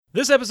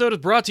This episode is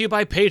brought to you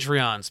by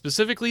Patreon,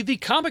 specifically the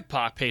Comic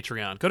Pop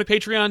Patreon. Go to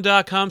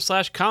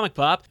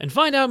patreon.com/comicpop and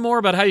find out more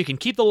about how you can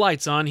keep the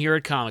lights on here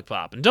at Comic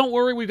Pop. And don't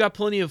worry, we've got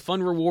plenty of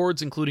fun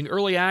rewards, including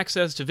early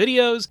access to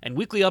videos and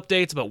weekly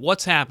updates about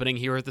what's happening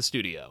here at the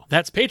studio.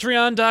 That's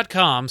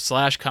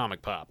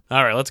patreon.com/comicpop.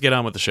 All right, let's get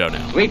on with the show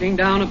now. Sweeping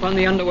down upon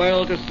the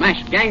underworld to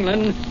smash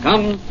gangland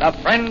comes the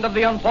friend of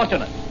the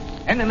unfortunate,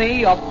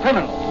 enemy of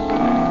criminals.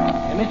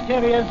 A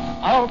mysterious,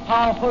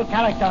 all-powerful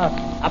character,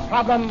 a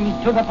problem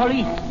to the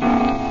police,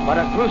 but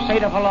a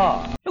crusader for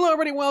law. Hello,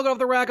 everybody. Welcome to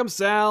the Rack. I'm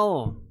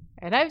Sal.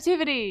 And I'm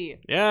Tiffany.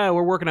 Yeah,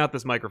 we're working out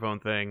this microphone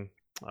thing.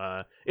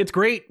 It's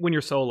great when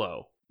you're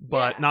solo,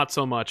 but not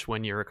so much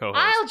when you're a co-host.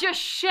 I'll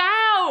just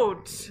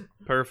shout.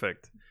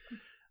 Perfect.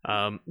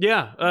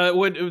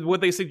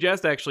 What they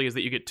suggest actually is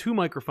that you get two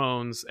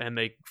microphones and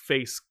they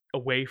face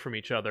away from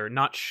each other,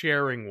 not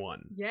sharing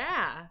one.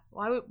 Yeah.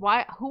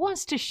 Why? Who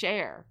wants to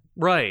share?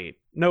 Right.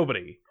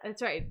 Nobody.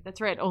 That's right. That's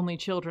right. Only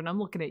children. I'm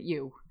looking at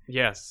you.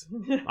 Yes.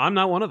 I'm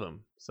not one of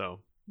them,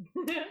 so.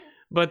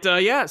 But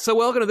so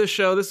welcome to this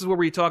show. This is where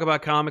we talk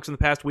about comics in the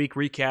past week,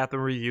 recap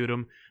them, review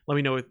them, let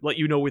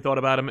you know what we thought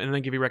about them, and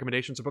then give you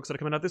recommendations of books that are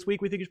coming out this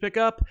week we think you should pick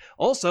up.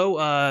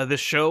 Also,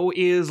 this show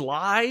is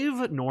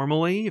live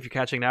normally. If you're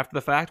catching it after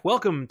the fact,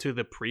 welcome to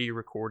the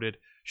pre-recorded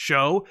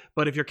show.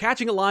 But if you're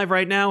catching it live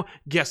right now,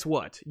 guess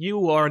what?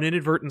 You are an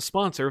inadvertent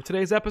sponsor of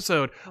today's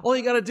episode. All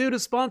you gotta do to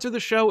sponsor the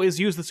show is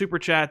use the super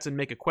chats and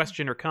make a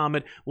question or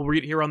comment. We'll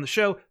read it here on the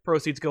show.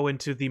 Proceeds go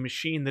into the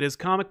machine that is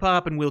Comic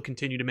Pop, and we'll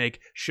continue to make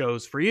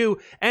shows for you.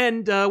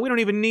 And we don't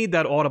even need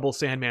that Audible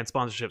Sandman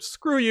sponsorship.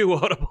 Screw you,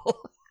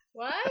 Audible.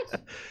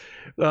 What?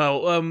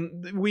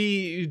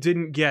 We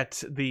didn't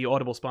get the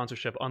Audible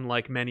sponsorship,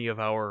 unlike many of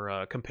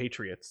our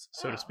compatriots,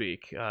 so to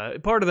speak.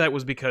 Part of that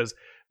was because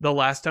the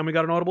last time we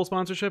got an Audible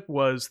sponsorship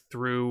was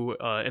through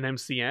an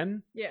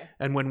MCN. Yeah.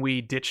 And when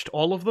we ditched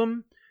all of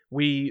them,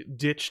 we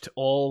ditched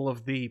all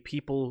of the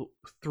people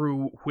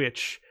through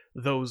which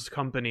those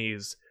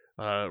companies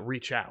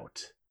reach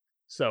out.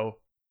 So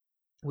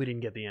we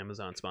didn't get the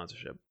Amazon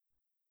sponsorship.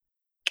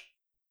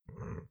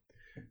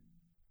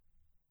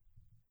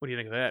 What do you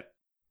think of that?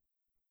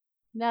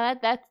 No,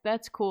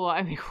 that's cool.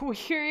 I mean, who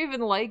here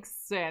even likes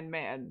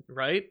Sandman?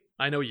 Right?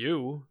 I know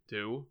you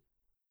do.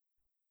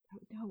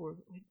 No,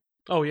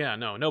 Oh yeah,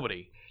 no,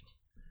 nobody.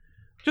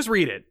 Just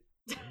read it.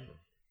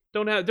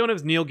 Don't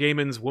have Neil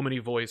Gaiman's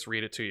womany voice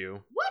read it to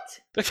you.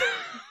 What?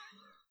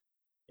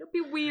 Don't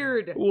be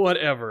weird.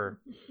 Whatever.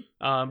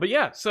 But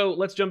yeah, so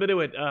let's jump into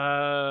it.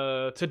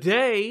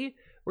 Today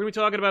we're gonna be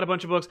talking about a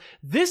bunch of books.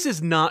 This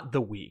is not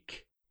the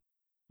week.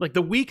 Like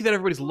the week that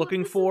everybody's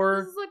looking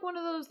for. This is like one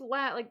of those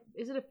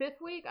is it a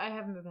fifth week? I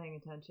haven't been paying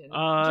attention.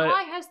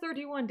 July has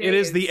 31 days. It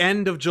is the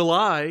end of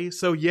July,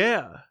 so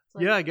yeah.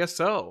 Like, yeah, I guess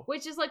so.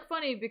 Which is like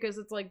funny because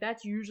it's like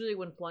that's usually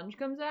when Plunge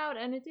comes out,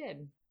 and it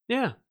did.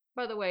 Yeah.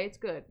 By the way, it's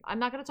good. I'm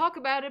not going to talk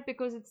about it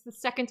because it's the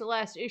second to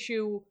last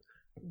issue.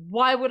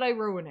 Why would I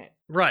ruin it?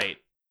 Right.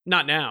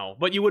 Not now,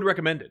 but you would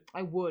recommend it.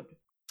 I would.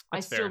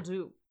 That's I fair. still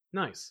do.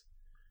 Nice.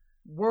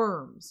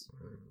 Worms.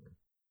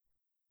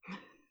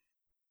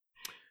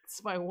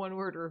 It's my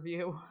one-word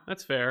review.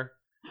 That's fair.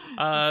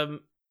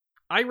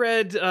 I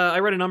read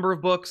a number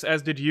of books,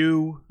 as did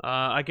you.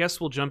 I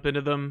guess we'll jump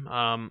into them.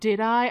 Did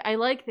I? I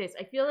like this.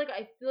 I feel like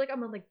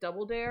I'm on like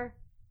Double Dare.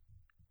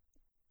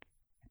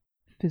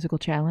 Physical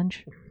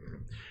challenge.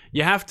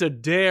 You have to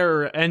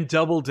dare and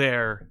double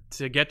dare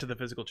to get to the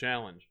physical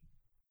challenge.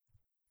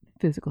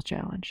 Physical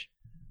challenge.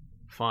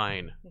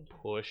 Fine.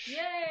 Push.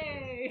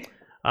 Yay!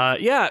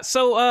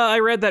 So I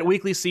read that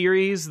weekly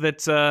series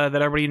that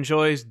everybody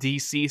enjoys,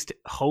 Deceased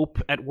Hope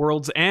at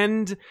World's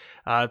End.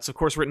 It's, of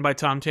course, written by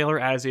Tom Taylor,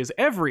 as is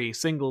every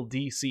single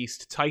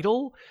Deceased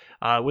title,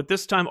 with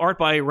this time art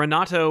by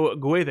Renato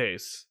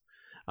Guedes.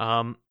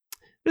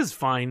 This is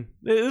fine.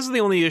 This is the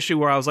only issue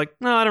where I was like,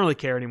 no, I don't really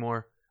care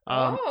anymore.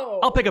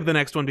 I'll pick up the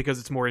next one because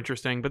it's more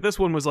interesting, but this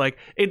one was like,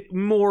 it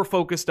more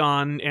focused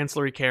on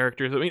ancillary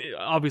characters. I mean,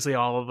 obviously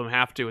all of them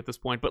have to at this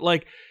point, but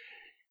like,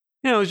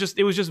 it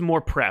was just more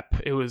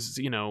prep. It was,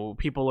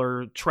 people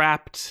are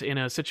trapped in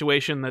a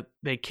situation that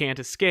they can't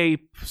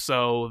escape,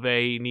 so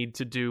they need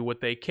to do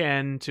what they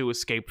can to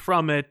escape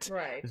from it.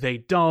 Right. They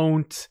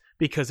don't,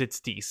 because it's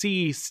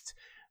Deceased,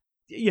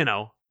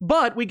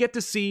 But we get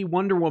to see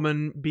Wonder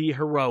Woman be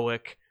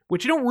heroic,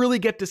 which you don't really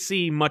get to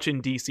see much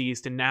in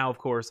Deceased, and now, of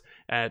course,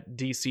 at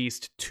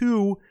Deceased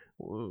 2,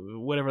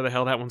 whatever the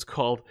hell that one's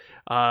called,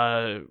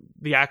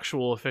 the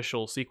actual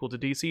official sequel to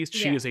Deceased,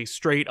 she is a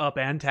straight-up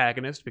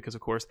antagonist, because, of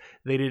course,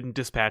 they didn't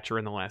dispatch her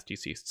in the last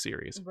Deceased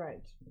series.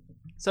 Right.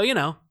 So,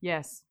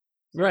 Yes.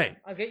 Right.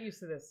 I'll get used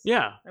to this.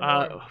 Yeah.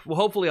 Well,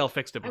 hopefully I'll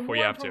fix it before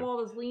you have to. I'm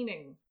all this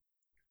leaning.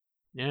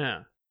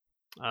 Yeah.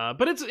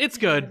 But it's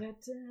good.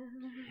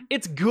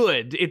 It's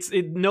good.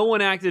 No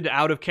one acted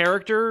out of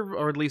character,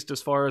 or at least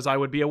as far as I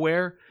would be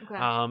aware. Okay.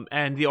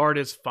 And the art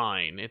is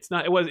fine. It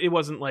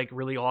wasn't like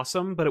really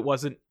awesome, but it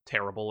wasn't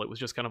terrible. It was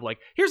just kind of like,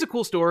 here's a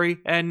cool story,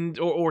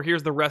 or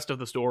here's the rest of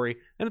the story,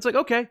 and it's like,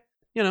 okay,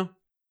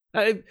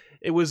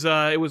 It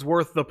was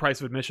worth the price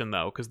of admission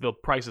though, because the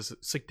price is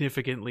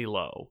significantly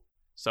low.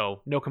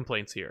 So no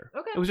complaints here.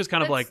 Okay. It was just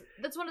kind of like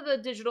that's one of the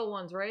digital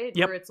ones, right?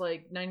 Yep. Where it's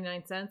like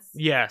 99 cents.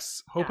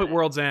 yes, Hope Got at it.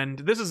 World's End.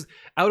 This is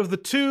out of the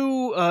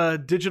 2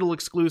 digital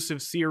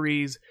exclusive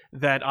series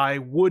that I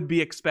would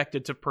be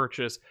expected to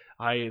purchase.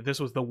 This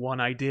was the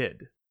one I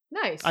did.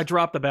 Nice. I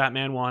dropped the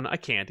Batman one. I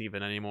can't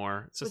even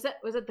anymore. It's just,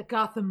 was that the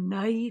Gotham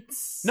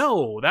Knights?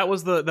 no, that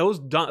was the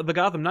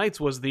Gotham Knights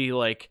was the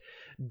like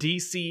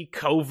DC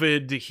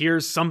COVID.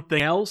 Here's something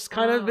else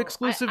kind of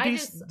exclusive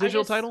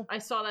digital title. I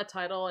saw that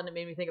title and it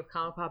made me think of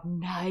Comic Pop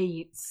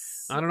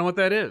Knights. I don't know what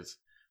that is,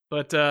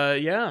 but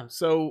yeah.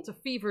 So It's a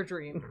fever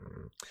dream.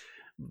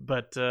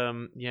 But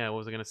yeah, what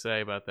was I gonna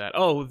say about that?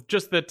 Oh,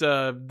 just that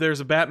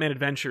there's a Batman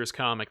Adventures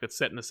comic that's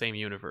set in the same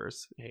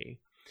universe, hey,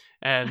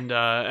 and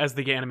as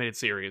the animated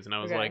series, and I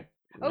was Okay. like,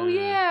 Oh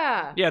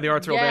 "Nah." yeah. The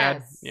art's real bad,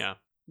 Yes. yeah.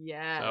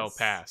 Yes. So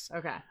pass.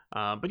 Okay.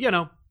 But you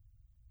know,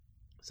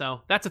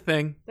 so that's a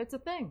thing. That's a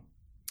thing.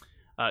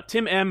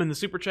 Tim M in the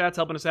super chats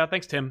helping us out.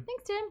 Thanks, Tim.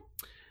 Thanks,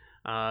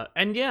 Tim.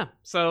 And yeah,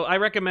 so I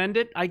recommend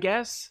it. I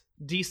guess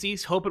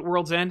DC's Hope at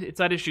World's End.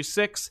 It's at issue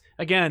 6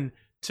 again.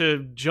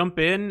 To jump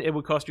in, it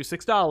would cost you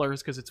 $6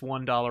 because it's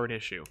 $1 an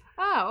issue.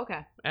 Oh,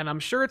 okay. And I'm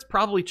sure it's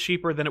probably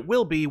cheaper than it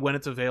will be when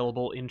it's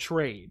available in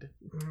trade.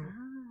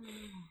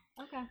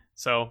 Okay.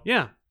 So,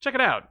 yeah, check it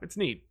out. It's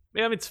neat.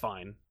 Yeah, it's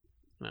fine.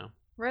 No.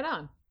 Right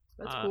on.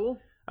 That's Uh,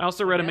 cool. I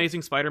also read guess.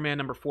 Amazing Spider-Man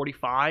number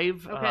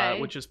 45,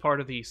 Okay. which is part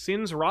of the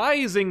Sins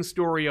Rising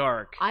story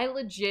arc. I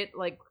legit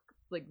like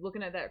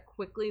looking at that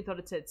quickly thought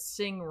it said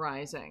Sing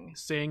Rising.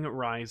 Sing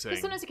Rising.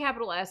 Because sometimes a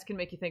capital S can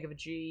make you think of a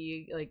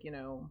G, like, you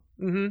know.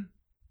 Mm-hmm.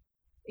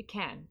 It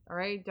can, all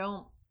right?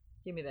 Don't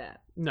give me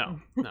that. No,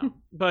 no.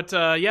 But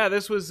yeah,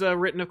 this was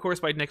written, of course,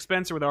 by Nick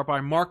Spencer with art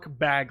by Mark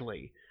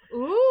Bagley.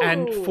 Ooh.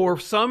 And for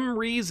some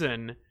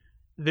reason,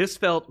 this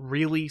felt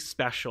really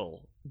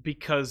special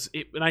because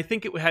and I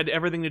think it had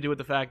everything to do with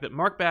the fact that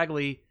Mark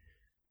Bagley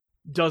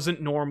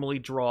doesn't normally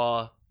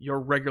draw your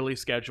regularly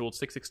scheduled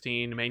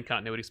 616 main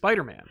continuity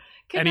Spider-Man.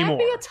 Can anymore.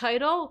 that be a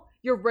title?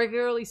 Your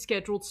regularly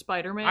scheduled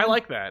Spider-Man? I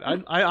like that.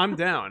 I'm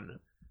down.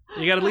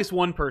 You got at least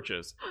one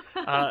purchase.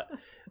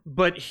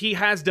 But he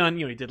has done,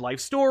 he did Life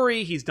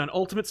Story, he's done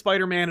Ultimate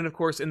Spider-Man, and of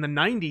course in the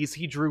 90s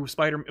he drew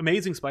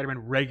Amazing Spider-Man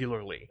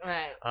regularly.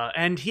 Right.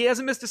 And he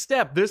hasn't missed a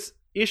step. This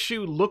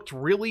issue looked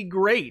really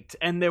great,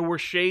 and there were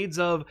shades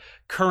of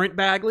current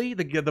Bagley,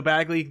 the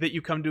Bagley that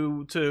you come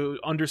to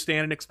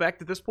understand and expect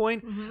at this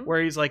point, Mhm.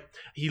 where he's like,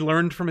 he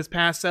learned from his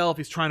past self,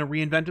 he's trying to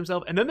reinvent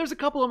himself, and then there's a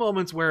couple of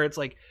moments where it's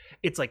like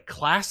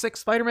classic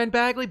Spider-Man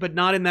Bagley, but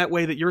not in that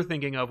way that you're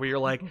thinking of, where you're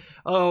like,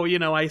 oh,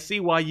 I see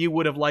why you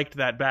would have liked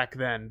that back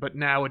then, but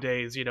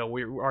nowadays,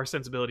 our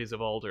sensibilities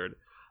have altered.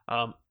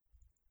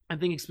 I'm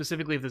thinking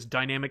specifically of this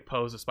dynamic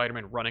pose of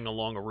Spider-Man running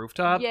along a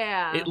rooftop.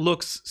 Yeah. It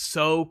looks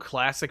so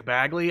classic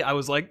Bagley. I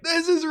was like,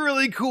 this is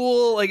really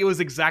cool. Like, it was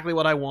exactly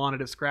what I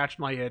wanted. It scratched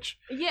my itch.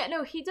 Yeah,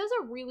 no, he does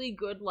a really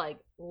good, like,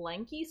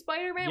 lanky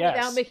Spider-Man Yes.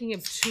 without making him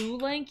too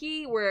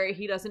lanky, where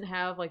he doesn't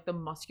have, like, the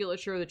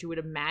musculature that you would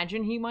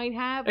imagine he might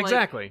have. Like,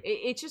 Exactly.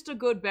 it's just a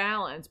good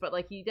balance, but,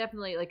 like, he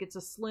definitely, like, it's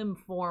a slim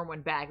form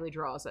when Bagley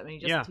draws him,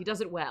 and he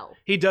does it well.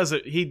 He does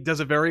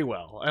it very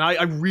well. And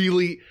I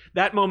really,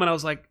 that moment I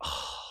was like,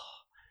 oh,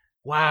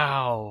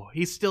 wow,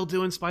 he's still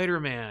doing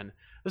Spider-Man.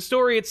 The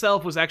story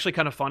itself was actually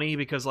kind of funny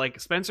because, like,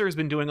 Spencer has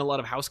been doing a lot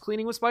of house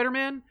cleaning with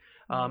Spider-Man.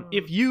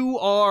 If you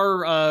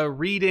are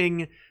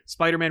reading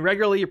Spider-Man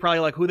regularly, you're probably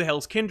like, who the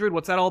hell's Kindred?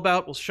 What's that all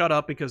about? Well, shut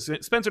up, because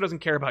Spencer doesn't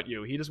care about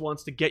you. He just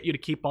wants to get you to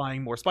keep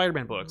buying more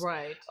Spider-Man books.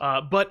 Right.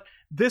 But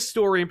this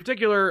story in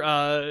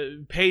particular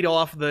paid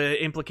off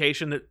the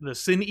implication that the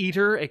Sin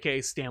Eater,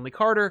 aka Stanley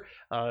Carter,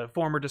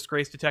 former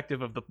disgraced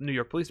detective of the New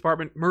York Police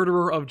Department,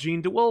 murderer of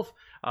Jean DeWolf,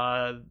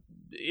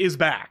 is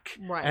back.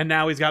 Right. And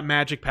now he's got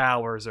magic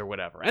powers or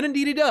whatever. And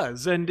indeed he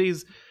does. And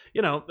he's,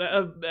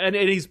 and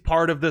he's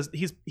part of this.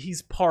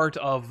 He's part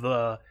of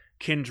the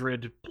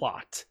Kindred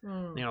plot.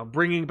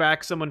 Bringing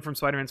back someone from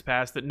Spider-Man's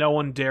past that no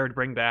one dared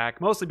bring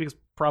back, mostly because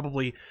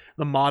probably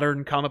the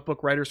modern comic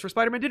book writers for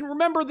Spider-Man didn't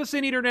remember the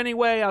Sin Eater in any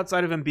way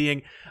outside of him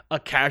being a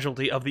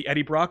casualty of the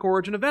Eddie Brock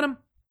origin of Venom.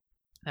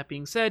 That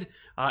being said,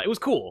 it was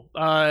cool.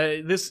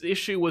 This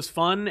issue was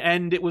fun,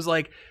 and it was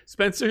like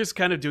Spencer's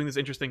kind of doing this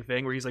interesting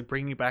thing where he's like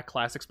bringing back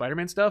classic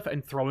Spider-Man stuff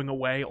and throwing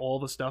away all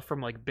the stuff from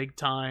like Big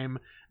Time,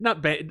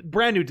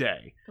 Brand New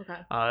Day.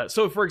 Okay.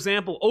 So, for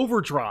example,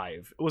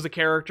 Overdrive was a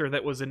character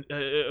that was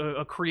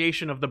a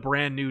creation of the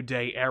Brand New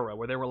Day era,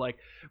 where they were like,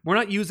 we're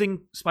not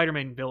using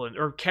Spider-Man villain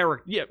or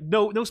character. Yeah,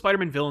 no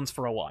Spider-Man villains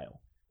for a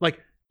while.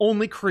 Like,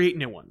 only create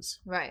new ones.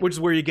 Right. Which is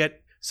where you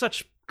get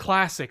such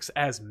classics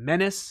as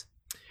Menace.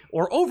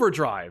 Or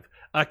Overdrive,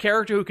 a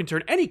character who can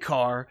turn any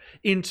car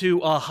into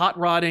a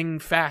hot-rodding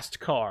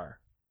fast car.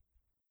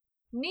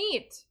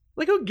 Neat.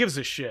 Like, who gives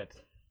a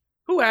shit?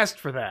 Who asked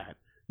for that?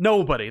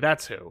 Nobody,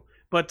 that's who.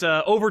 But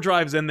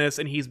Overdrive's in this,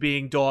 and he's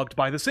being dogged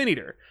by the Sin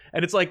Eater.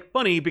 And it's, like,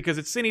 funny,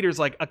 because Sin Eater's,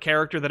 like, a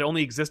character that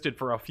only existed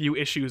for a few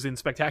issues in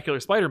Spectacular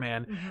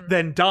Spider-Man,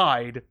 then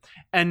died,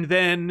 and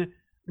then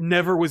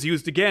never was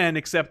used again,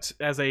 except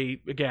as a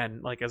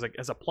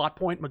plot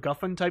point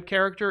MacGuffin type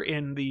character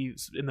in the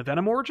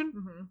Venom origin.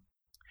 Mm-hmm.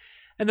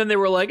 And then they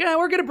were like,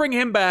 we're gonna bring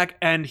him back,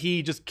 and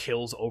he just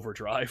kills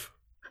Overdrive.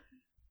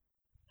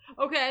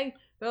 Okay,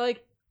 they're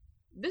like,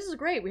 this is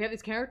great. We have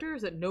these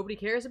characters that nobody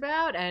cares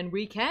about, and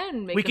we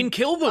can make them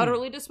kill them.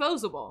 utterly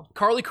disposable.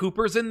 Carly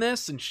Cooper's in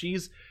this, and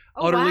she's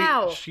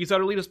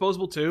utterly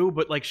disposable too.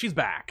 But like, she's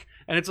back,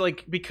 and it's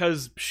like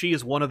because she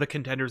is one of the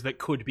contenders that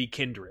could be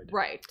Kindred,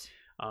 Right.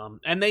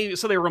 And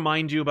they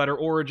remind you about her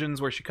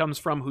origins, where she comes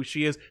from, who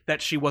she is,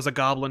 that she was a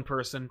goblin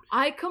person.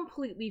 I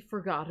completely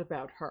forgot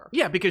about her.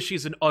 Yeah, because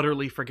she's an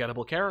utterly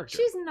forgettable character.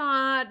 She's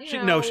not.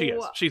 No, she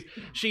is.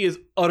 She is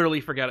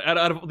utterly forgettable.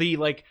 Out of the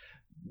like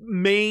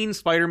main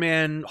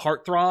Spider-Man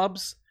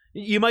heartthrobs,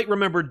 you might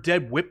remember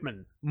Deb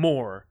Whitman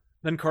more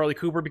than Carly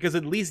Cooper, because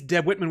at least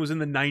Deb Whitman was in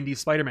the '90s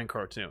Spider-Man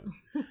cartoon.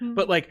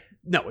 But like,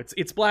 no,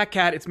 it's Black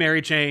Cat, it's Mary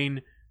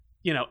Jane.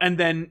 And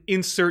then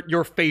insert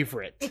your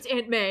favorite. It's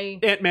Aunt May.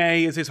 Aunt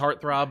May is his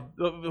heartthrob.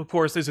 Of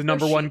course, is a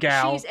number one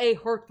gal. She's a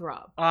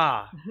heartthrob.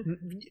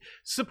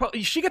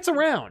 She gets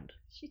around.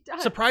 She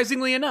does.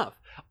 Surprisingly enough.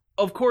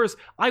 Of course,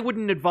 I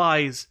wouldn't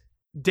advise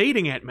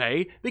dating Aunt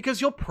May,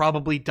 because you'll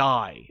probably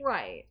die.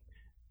 Right.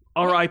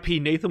 R.I.P.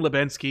 Nathan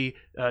Lebensky,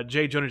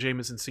 J. Jonah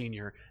Jameson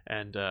Sr.,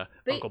 and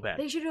Uncle Ben.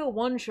 They should do a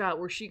one-shot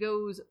where she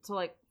goes to,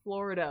 like,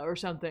 Florida or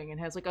something and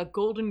has, like, a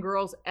Golden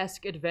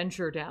Girls-esque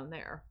adventure down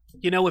there.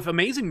 If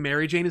Amazing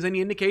Mary Jane is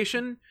any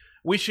indication,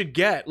 we should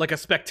get, like, a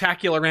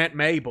Spectacular Aunt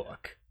May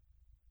book.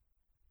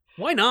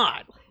 Why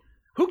not?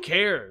 Who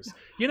cares?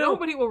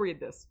 Nobody will read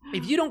this.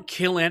 If you don't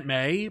kill Aunt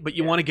May, but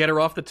you want to get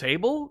her off the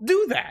table,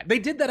 do that. They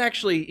did that,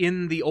 actually,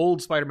 in the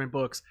old Spider-Man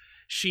books.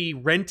 She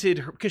rented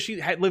her, because she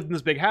had lived in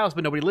this big house,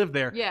 but nobody lived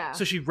there. Yeah.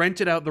 So she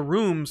rented out the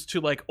rooms to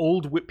like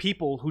old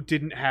people who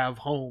didn't have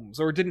homes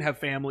or didn't have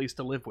families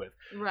to live with.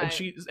 Right.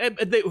 And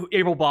they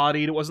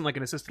able-bodied. It wasn't like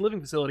an assisted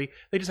living facility.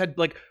 They just had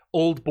like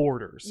old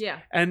boarders. Yeah.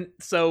 And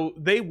so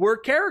they were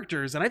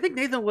characters, and I think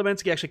Nathan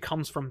Lebensky actually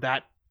comes from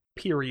that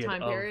period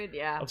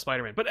of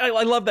Spider-Man. But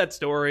I love that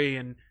story,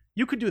 and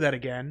you could do that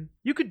again.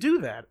 You could do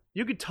that.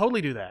 You could totally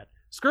do that.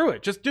 Screw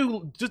it. Just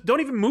don't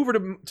even move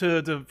her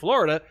to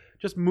Florida.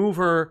 Just move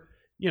her,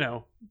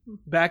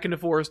 back into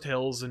Forest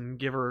Hills and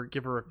give her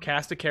a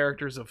cast of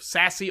characters of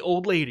sassy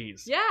old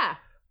ladies. Yeah.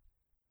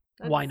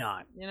 Why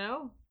not?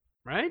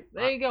 Right?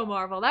 There you go,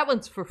 Marvel. That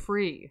one's for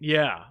free.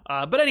 Yeah.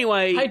 But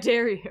anyway, I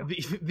dare you.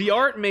 The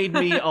art made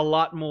me a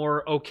lot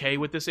more okay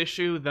with this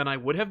issue than I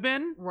would have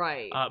been.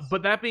 Right.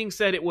 But that being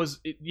said,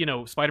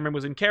 Spider-Man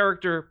was in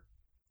character.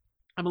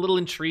 I'm a little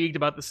intrigued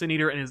about the Sin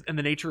Eater and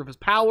the nature of his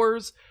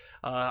powers.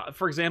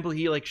 For example,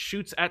 he like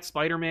shoots at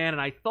Spider-Man,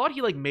 and I thought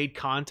he like made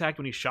contact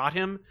when he shot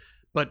him,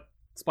 but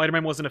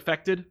Spider-Man wasn't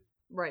affected.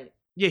 Right.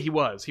 Yeah, he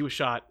was. He was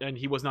shot, and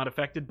he was not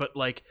affected, but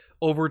like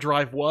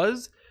Overdrive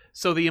was.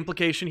 So the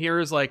implication here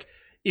is like,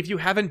 if you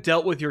haven't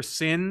dealt with your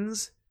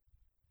sins,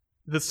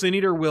 the Sin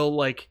Eater will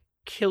like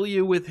kill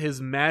you with his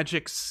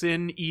magic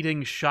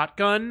sin-eating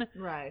shotgun,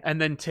 right,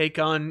 and then take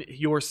on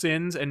your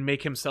sins and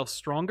make himself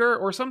stronger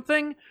or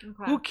something.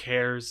 Okay. Who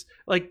cares?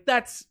 Like,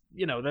 that's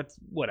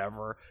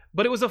whatever.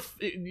 But it was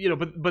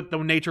but the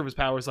nature of his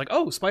power is like,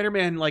 oh,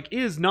 Spider-Man like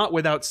is not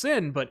without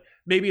sin, but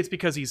maybe it's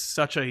because he's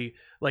such a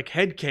like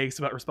head case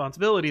about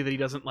responsibility that he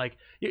doesn't like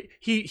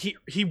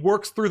he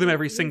works through them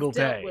every single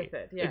day. With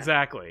it, yeah.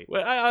 Exactly.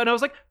 And I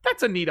was like,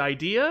 that's a neat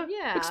idea.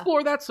 Yeah.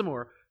 Explore that some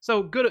more.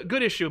 So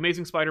good issue.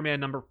 Amazing Spider-Man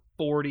number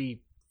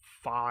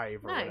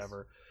 45 or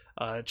whatever.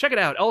 Check it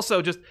out.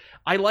 Also,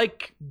 I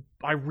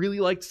really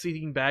liked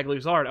seeing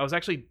Bagley's art. I was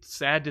actually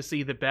sad to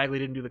see that Bagley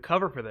didn't do the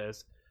cover for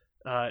this,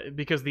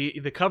 because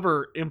the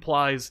cover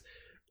implies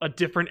a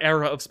different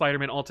era of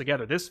Spider-Man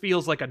altogether. This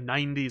feels like a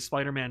 90s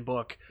Spider-Man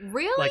book.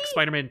 Really? Like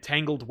Spider-Man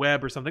Tangled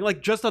Web or something.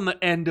 Like just on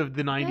the end of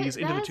the 90s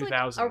into the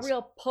 2000s. Like a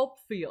real pulp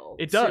feel.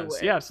 It does.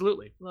 Yeah,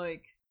 absolutely.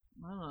 Like,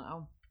 I don't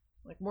know.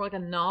 Like more like a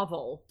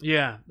novel.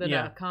 Yeah. Than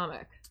a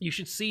comic. You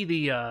should see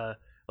the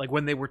like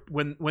when they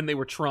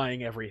were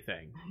trying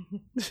everything.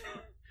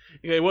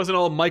 It wasn't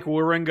all Mike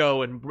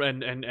Wieringo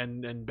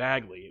and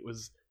Bagley. It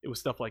was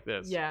stuff like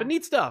this. Yeah. But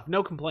neat stuff.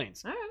 No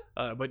complaints. All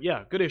right. But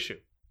yeah, good issue.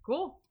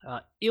 Cool.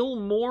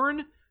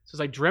 Ilmorn says,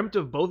 I dreamt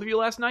of both of you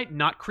last night,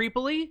 not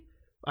creepily.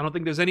 I don't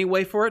think there's any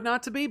way for it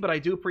not to be, but I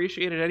do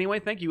appreciate it anyway.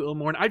 Thank you,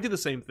 Ilmorn. I do the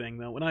same thing,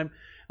 though. When I'm,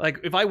 like,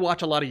 if I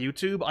watch a lot of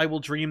YouTube, I will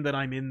dream that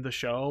I'm in the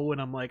show,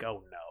 and I'm like,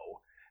 oh no.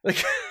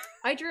 Like,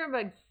 I dream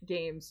about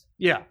games.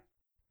 Yeah.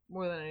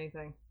 More than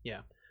anything.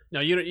 Yeah. No,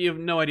 you have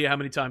no idea how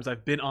many times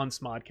I've been on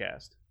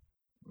Smodcast.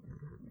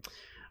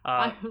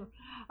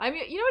 I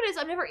mean, you know what it is?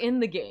 I'm never in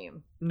the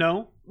game.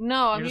 No?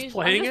 No, I'm just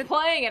playing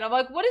it. I'm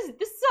like, what is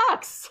this?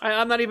 Sucks.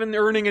 I'm not even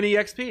earning any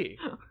XP.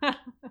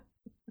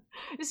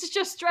 This is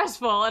just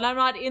stressful, and I'm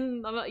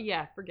not,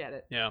 yeah, forget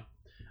it. Yeah.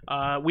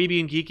 Weeby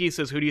and Geeky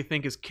says, who do you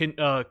think is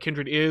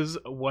Kindred is?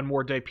 One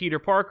More Day, Peter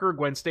Parker.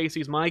 Gwen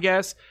Stacy's my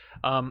guess.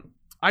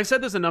 I've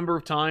said this a number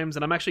of times,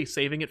 and I'm actually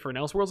saving it for an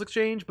Elseworlds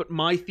exchange, but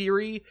my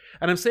theory,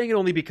 and I'm saying it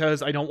only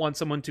because I don't want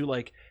someone to,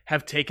 like,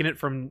 have taken it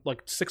from,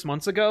 like, 6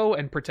 months ago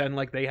and pretend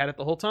like they had it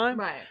the whole time,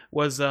 Right.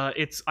 was,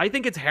 I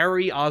think it's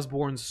Harry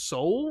Osborn's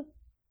soul.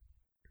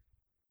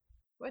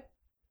 What?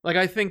 Like,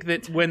 I think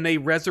that when they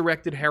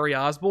resurrected Harry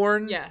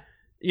Osborn, Yeah.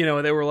 you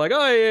know, they were like,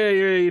 oh,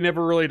 yeah, he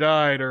never really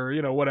died, or,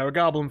 you know, whatever,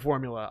 goblin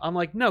formula. I'm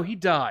like, no, he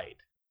died.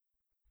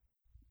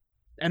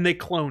 And they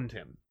cloned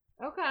him.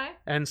 Okay.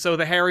 And so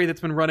the Harry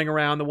that's been running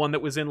around, the one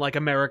that was in, like,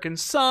 American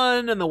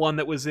Son, and the one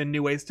that was in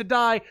New Ways to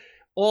Die,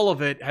 all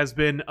of it has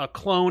been a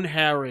clone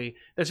Harry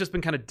that's just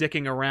been kind of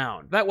dicking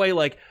around. That way,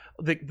 like,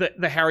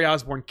 the Harry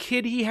Osborn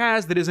kid he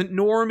has that isn't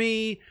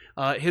normie,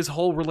 his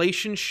whole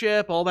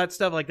relationship, all that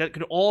stuff, like, that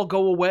could all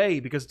go away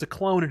because it's a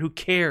clone, and who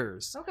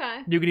cares?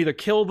 Okay. You can either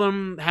kill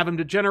them, have him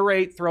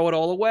degenerate, throw it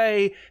all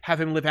away,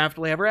 have him live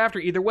happily ever after,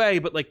 either way,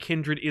 but, like,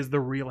 Kindred is the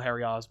real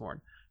Harry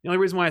Osborn. The only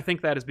reason why I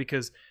think that is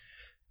because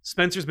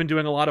Spencer's been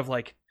doing a lot of,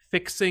 like,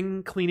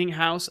 fixing, cleaning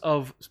house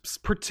of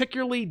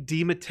particularly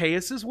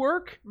DeMatteis's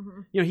work.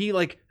 Mm-hmm. You know, he,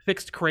 like,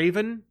 fixed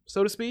Craven,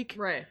 so to speak,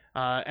 Right.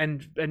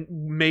 and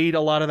made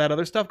a lot of that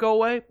other stuff go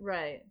away.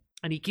 Right.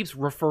 And he keeps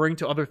referring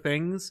to other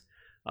things.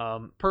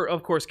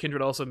 Of course,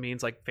 Kindred also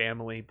means, like,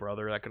 family,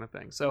 brother, that kind of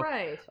thing. So,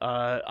 Right.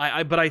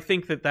 but I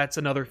think that that's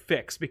another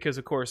fix because,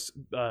 of course,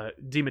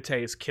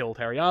 DeMatteis killed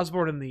Harry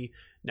Osborn in the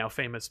now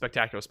famous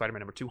Spectacular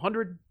Spider-Man number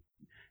 200.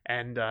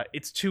 And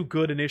it's too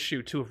good an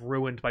issue to have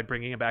ruined by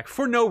bringing it back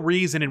for no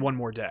reason in one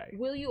more day.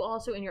 Will you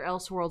also, in your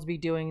Elseworlds, be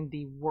doing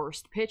the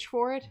worst pitch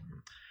for it?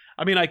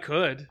 I mean, I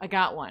could. I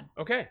got one.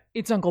 Okay.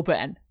 It's Uncle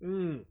Ben.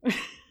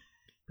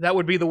 That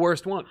would be the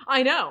worst one.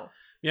 I know.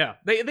 Yeah,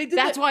 they did.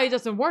 That's why it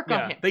doesn't work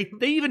on him.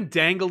 They even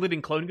dangled it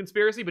in Clone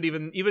Conspiracy, but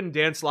even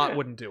Dan Slott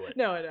wouldn't do it.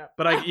 No, I know.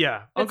 But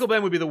Uncle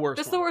Ben would be the worst.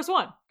 That's one. the worst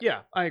one.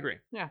 Yeah, I agree.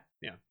 Yeah,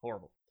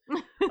 horrible.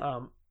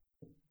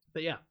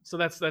 But yeah, so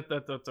that's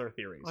our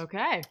theories.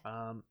 Okay.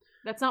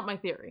 That's not my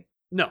theory.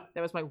 No,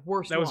 that was my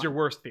worst. That was your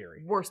worst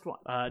theory. Worst one.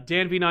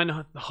 Dan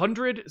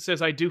V900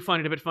 says, I do find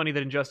it a bit funny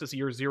that Injustice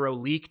Year Zero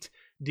leaked.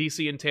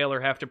 DC and Taylor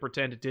have to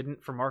pretend it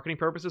didn't for marketing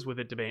purposes with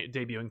it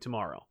debuting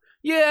tomorrow.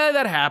 Yeah,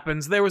 that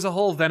happens. There was a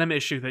whole Venom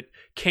issue that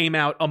came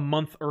out a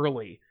month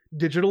early,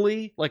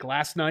 digitally, like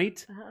last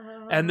night.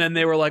 And then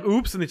they were like,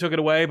 oops, and they took it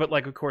away. But,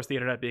 like, of course, the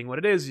internet being what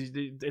it is,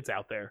 it's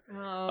out there.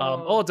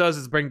 All it does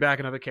is bring back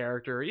another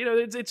character. You know,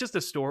 it's just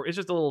a story. It's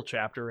just a little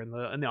chapter in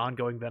the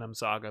ongoing Venom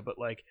saga. But,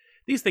 like,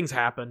 these things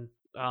happen.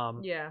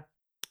 Yeah.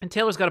 And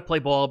Taylor's got to play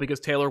ball because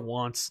Taylor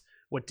wants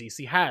what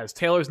DC has.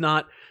 Taylor's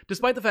not,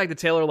 despite the fact that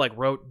Taylor, like,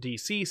 wrote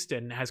Deceased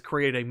and has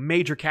created a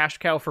major cash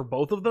cow for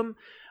both of them,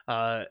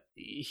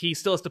 he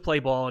still has to play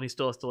ball and he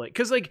still has to, like,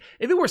 because, like,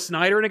 if it were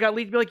Snyder and it got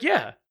leaked, he'd be like,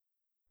 yeah.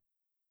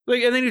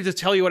 Like, and then he'd just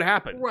tell you what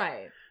happened.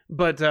 Right.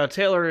 But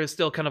Taylor is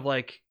still kind of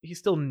like, he's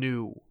still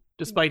new,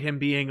 despite him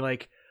being,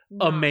 like,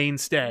 a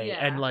mainstay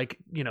and, like,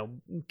 you know,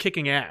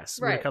 kicking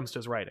ass when it comes to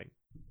his writing.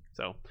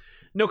 So,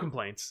 no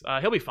complaints.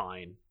 He'll be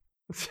fine.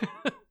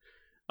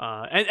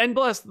 And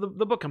bless, the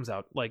book comes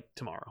out, like,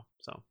 tomorrow.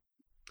 So,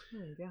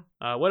 there you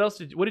go.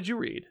 What did you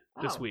read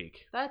this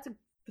week? That's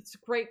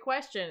a great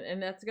question,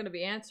 and that's going to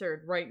be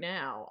answered right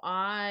now.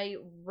 I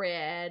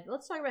read.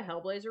 Let's talk about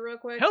Hellblazer real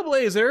quick.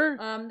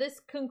 Hellblazer. This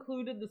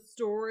concluded the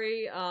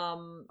story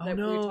that we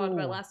talked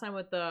about last time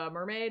with the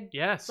mermaid.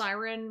 Yes.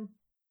 Siren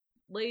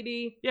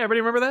lady. Yeah,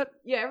 everybody remember that?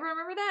 Yeah, everyone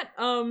remember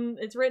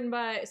that? It's written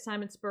by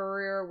Simon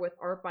Spurrier with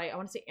art by, I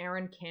want to say,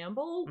 Aaron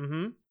Campbell.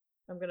 Mm-hmm.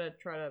 I'm gonna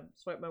try to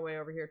swipe my way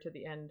over here to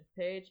the end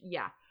page.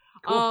 Yeah.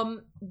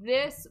 Cool.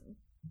 This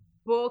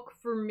book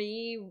for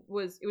me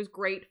was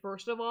great,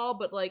 first of all,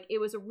 but, like, it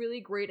was a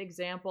really great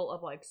example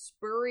of, like,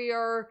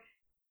 Spurrier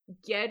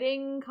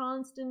getting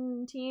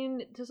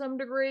Constantine to some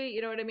degree.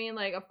 You know what I mean?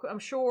 Like, I'm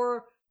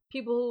sure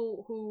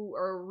people who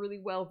are really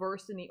well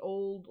versed in the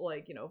old,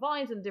 like, you know,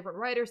 volumes and different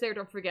writers there,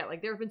 don't forget,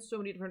 like, there have been so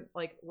many different,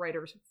 like,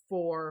 writers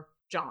for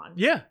John.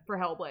 Yeah. For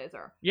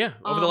Hellblazer. Yeah.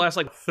 Over the last,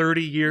 like,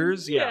 30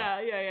 years.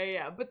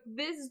 Yeah. But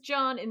this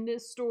John in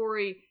this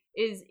story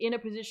is in a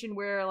position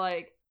where,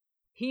 like,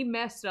 he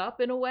messed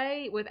up in a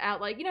way without,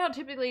 like, you know how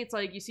typically it's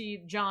like you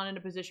see John in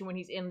a position when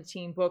he's in the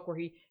teen book where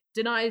he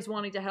denies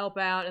wanting to help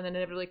out and then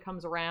inevitably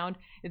comes around.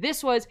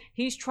 This was,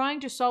 he's trying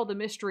to solve the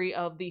mystery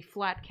of the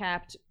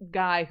flat-capped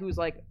guy who's,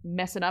 like,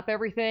 messing up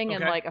everything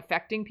and, like,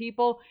 affecting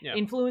people,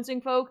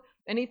 influencing folk.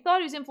 And he thought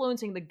he was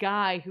influencing the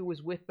guy who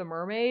was with the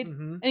mermaid.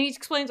 Mm-hmm. And he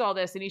explains all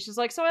this, and he's just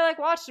like, so I, like,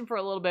 watched him for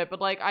a little bit,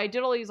 but, like, I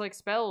did all these, like,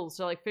 spells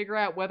to, like, figure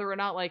out whether or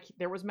not, like,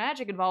 there was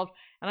magic involved,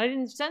 and I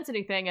didn't sense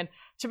anything, and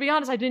to be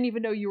honest, I didn't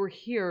even know you were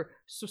here,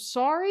 so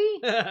sorry?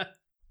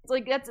 It's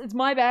like, it's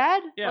my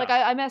bad? Yeah. Like,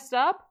 I messed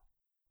up?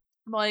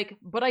 Like,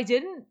 but I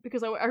didn't,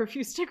 because I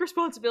refuse to take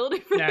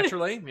responsibility for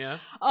Naturally, this. Yeah.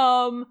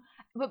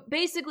 But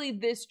basically,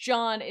 this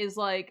John is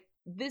like,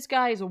 this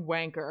guy is a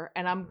wanker,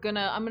 and I'm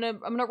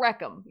gonna wreck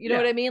him. You know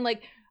what I mean?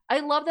 Like, I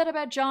love that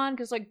about John,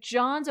 because, like,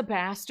 John's a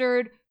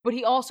bastard, but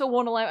he also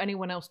won't allow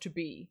anyone else to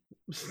be.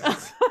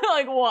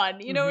 Like,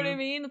 one. You know what I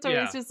mean? So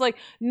it's just like,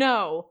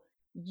 no,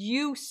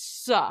 you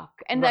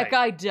suck. And that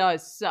guy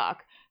does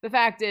suck. the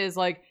fact is,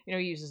 like, you know,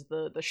 he uses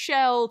the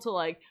shell to,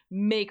 like,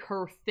 make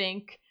her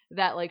think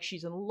that, like,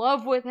 she's in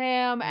love with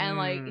him, and,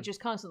 like, it just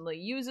constantly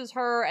uses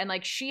her, and,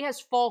 like, she has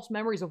false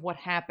memories of what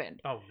happened.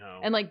 Oh, no.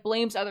 And, like,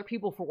 blames other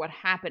people for what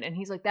happened, and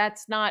he's like,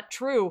 that's not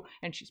true,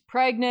 and she's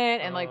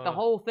pregnant, and, like, the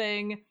whole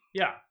thing.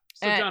 Yeah.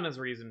 So And John has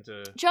reason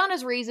to... John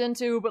has reason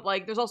to, but,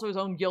 like, there's also his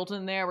own guilt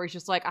in there, where he's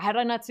just like, how did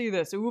I not see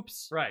this?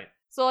 Oops. Right.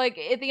 So, like,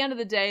 at the end of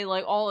the day,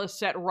 like, all is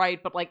set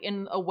right, but, like,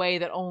 in a way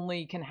that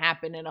only can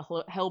happen in a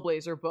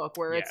Hellblazer book,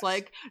 where it's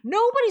like,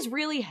 nobody's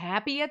really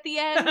happy at the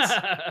end,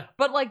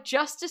 but, like,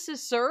 justice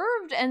is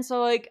served, and so,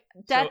 like,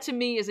 that to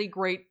me is a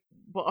great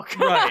book.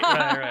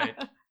 Right.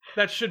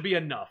 That should be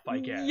enough, I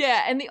guess.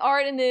 Yeah, and the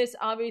art in this,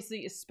 obviously,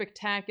 is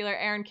spectacular.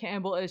 Aaron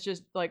Campbell is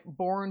just, like,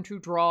 born to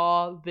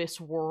draw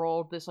this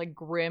world, this, like,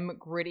 grim,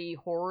 gritty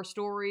horror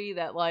story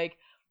that, like,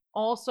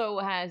 also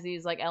has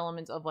these, like,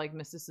 elements of, like,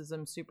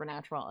 mysticism,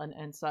 supernatural,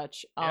 and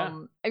such. I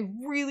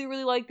really,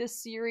 really like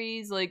this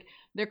series. Like,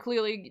 they're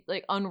clearly,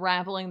 like,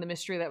 unraveling the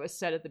mystery that was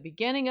set at the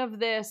beginning of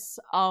this.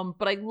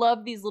 But I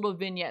love these little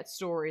vignette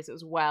stories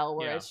as well,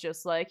 where it's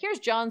just like, here's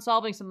John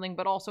solving something,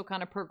 but also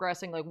kind of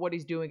progressing, like, what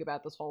he's doing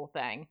about this whole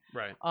thing.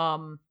 Right.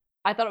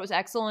 I thought it was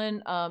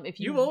excellent. If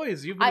you've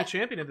been a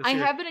champion of this. I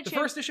have been a champion.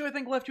 The first issue, I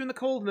think, left you in the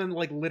cold, and then,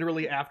 like,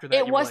 literally after that,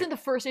 it wasn't the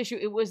first issue.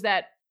 It was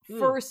that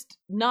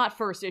not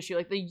first issue,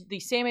 like the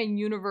Sandman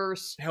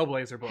Universe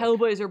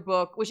Hellblazer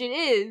book, which it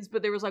is,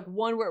 but there was, like,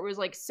 one where it was,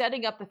 like,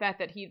 setting up the fact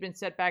that he'd been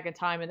set back in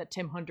time and that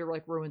Tim Hunter,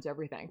 like, ruins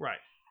everything. Right.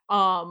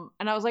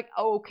 And I was like,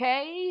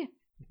 okay,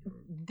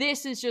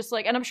 this is just,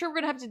 like, and I'm sure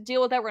we're gonna have to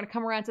deal with that. We're gonna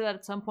come around to that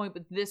at some point,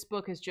 but this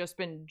book has just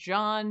been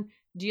John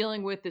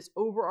dealing with this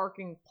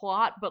overarching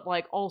plot, but,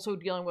 like, also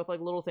dealing with, like,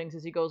 little things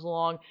as he goes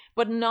along,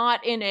 but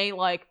not in a,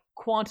 like,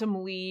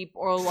 Quantum Leap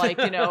or, like,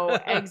 you know,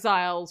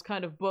 Exiles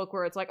kind of book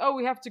where it's like, oh,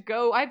 I have to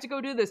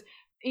go do this.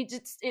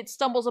 It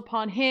stumbles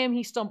upon him,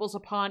 he stumbles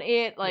upon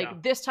it.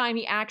 Like, this time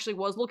he actually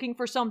was looking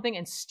for something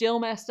and still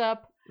messed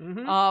up.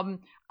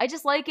 I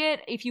just like it.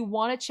 If you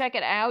want to check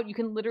it out, you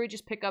can literally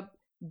just pick up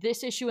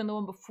this issue and the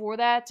one before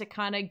that to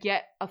kind of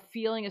get a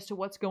feeling as to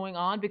what's going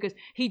on, because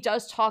he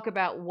does talk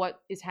about what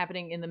is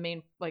happening in the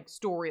main, like,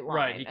 storyline.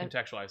 Right, he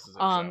contextualizes it.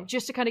 So.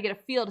 Just to kind of get a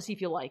feel to see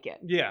if you like it.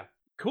 Yeah.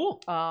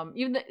 Cool.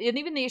 Even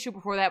the issue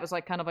before that was,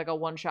 like, kind of like a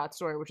one-shot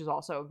story, which is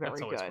also very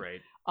good. That's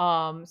always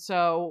great.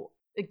 So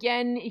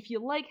again, if you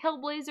like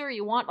Hellblazer,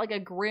 you want, like, a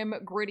grim,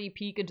 gritty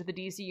peek into the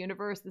DC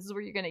universe, this is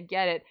where you're gonna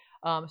get it.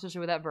 Especially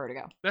with that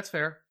Vertigo. That's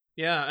fair.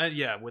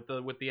 Yeah, with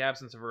the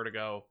absence of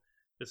Vertigo,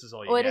 this is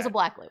all you get. Well, it is a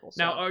Black Label.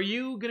 So. Now, are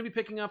you gonna be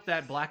picking up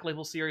that Black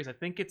Label series? I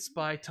think it's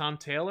by Tom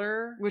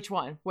Taylor. Which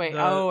one? Wait.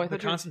 The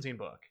Constantine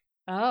book.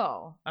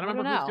 Oh, I don't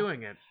remember who's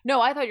doing it.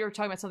 No, I thought you were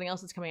talking about something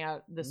else that's coming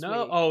out this week.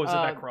 Oh, is it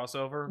that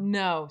crossover?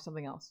 No,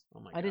 something else. Oh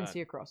my God. I didn't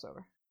see a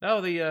crossover.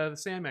 Oh, the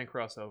Sandman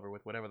crossover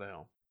with whatever the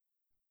hell.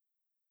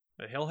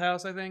 The Hill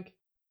House, I think.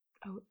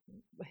 Oh,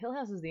 Hill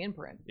House is the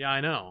imprint. Yeah,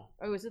 I know.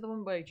 Oh, is it the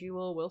one by G.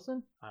 Will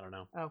Wilson? I don't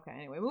know. Okay,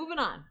 anyway, moving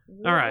on.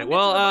 All right,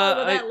 we'll get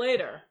to that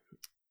later.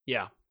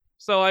 Yeah.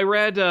 So I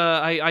read,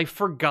 I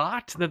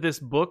forgot that this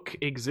book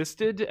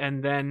existed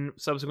and then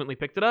subsequently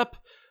picked it up.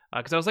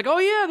 Because I was like, oh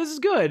yeah, this is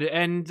good,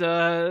 and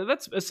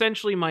that's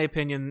essentially my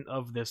opinion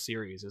of this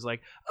series. Is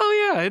like,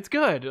 oh yeah, it's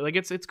good, like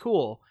it's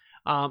cool.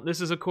 This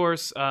is, of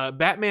course,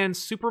 Batman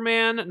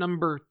Superman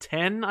number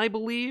 10, I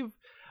believe.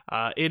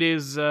 It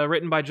is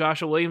written by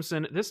Joshua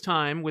Williamson, this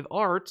time with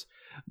art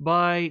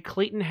by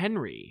Clayton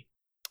Henry.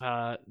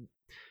 The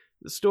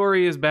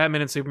story is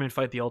Batman and Superman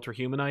fight the Ultra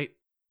Humanite.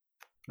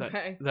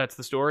 That's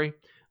the story,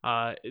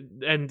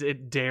 and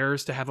it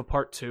dares to have a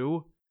part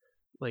 2.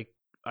 Like,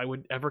 I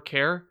would ever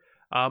care.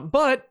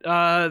 But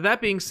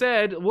that being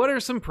said, what are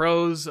some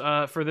pros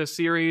for this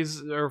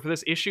series, or for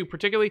this issue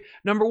particularly?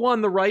 Number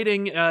one, the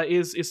writing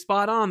is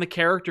spot on. The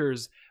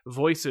characters'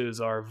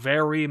 voices are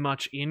very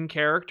much in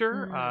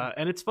character,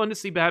 and it's fun to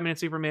see Batman and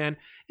Superman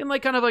in,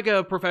 like, kind of like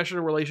a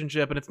professional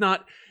relationship, and it's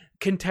not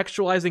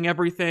contextualizing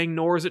everything,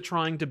 nor is it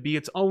trying to be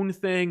its own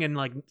thing and,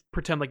 like,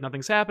 pretend like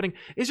nothing's happening.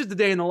 It's just a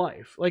day in the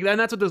life, like, and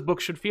that's what this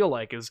book should feel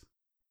like. Is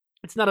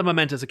it's not a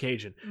momentous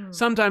occasion.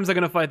 Sometimes they're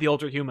gonna fight the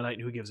Ultra Humanite,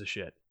 and who gives a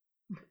shit?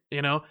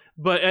 You know,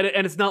 but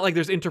and it's not like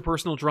there's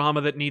interpersonal drama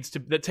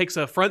that takes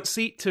a front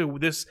seat to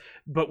this,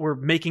 but we're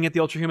making it the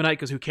Ultra Humanite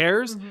because who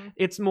cares?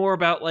 It's more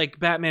about, like,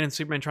 Batman and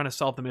Superman trying to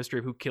solve the mystery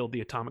of who killed the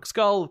Atomic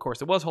Skull. Of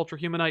course, it was Ultra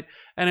Humanite,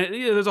 and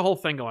there's a whole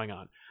thing going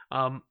on.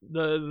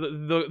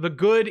 The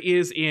good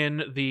is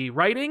in the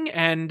writing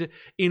and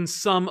in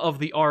some of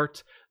the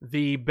art.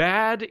 The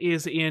bad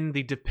is in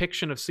the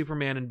depiction of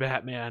Superman and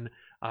Batman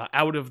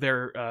out of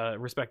their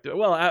respective...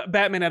 Well,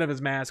 Batman out of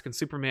his mask and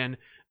Superman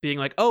being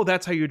like, oh,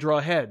 that's how you draw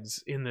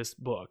heads in this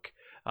book.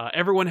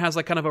 Everyone has,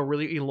 like, kind of a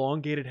really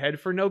elongated head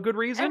for no good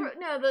reason.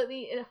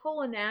 The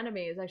whole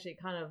anatomy is actually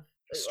kind of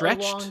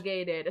stretched,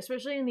 elongated,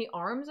 especially in the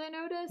arms, I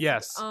noticed.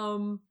 Yes.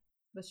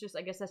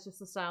 I guess that's just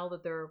the style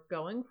that they're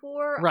going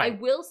for. Right. I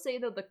will say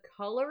though, the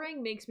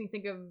coloring makes me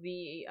think of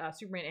the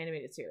Superman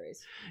animated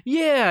series.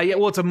 Yeah.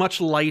 Well, it's a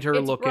much lighter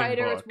It's looking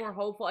brighter, book. it's more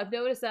hopeful. I've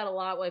noticed that a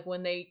lot. Like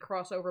when they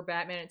cross over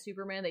Batman and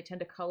Superman, they tend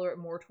to color it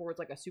more towards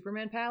like a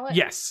Superman palette.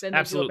 Yes, than they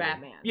absolutely. do a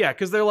Batman. Yeah,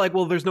 because they're like,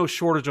 well, there's no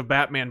shortage of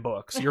Batman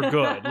books. You're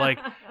good. Like,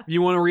 if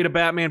you want to read a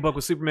Batman book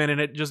with Superman in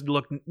it, just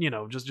look,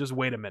 just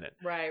wait a minute.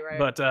 Right.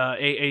 But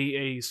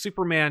a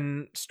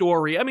Superman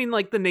story, I mean,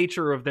 like the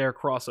nature of their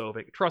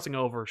crossing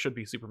over should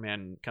be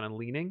Superman kind of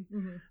leaning,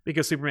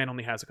 because Superman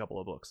only has a couple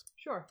of books.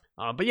 Sure.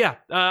 But yeah,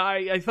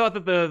 I thought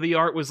that the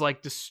art was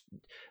like just,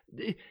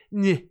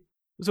 it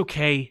was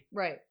okay.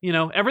 Right.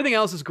 Everything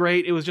else is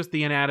great. It was just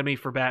the anatomy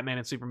for Batman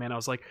and Superman. I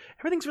was like,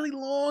 everything's really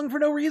long for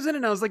no reason,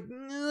 and I was like,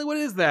 what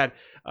is that?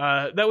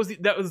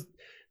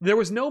 There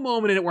was no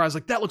moment in it where I was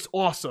like, that looks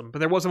awesome, but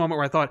there was a moment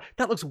where I thought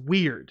that looks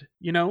weird.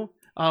 Yeah.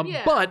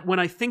 But when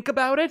I think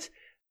about it,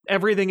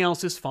 everything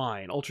else is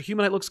fine. Ultra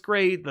Humanite looks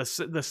great. The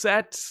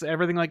sets,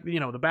 everything, like,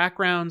 the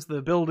backgrounds,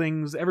 the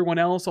buildings, everyone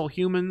else, all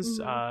humans,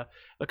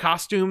 the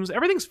costumes,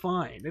 everything's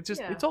fine. It's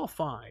just, it's all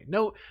fine.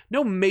 No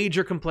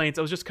major complaints.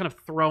 I was just kind of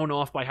thrown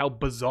off by how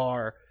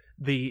bizarre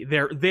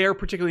their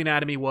particular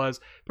anatomy was,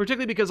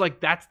 particularly because, like,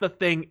 that's the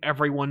thing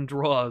everyone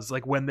draws,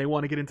 like, when they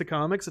want to get into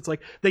comics. It's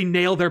like they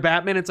nail their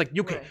Batman. It's like,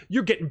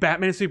 you're getting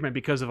Batman and Superman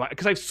because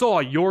I saw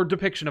your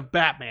depiction of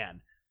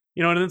Batman.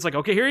 And then it's like,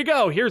 okay, here you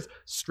go. Here's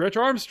Stretch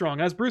Armstrong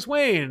as Bruce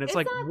Wayne. And it's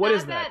like, what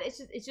is that?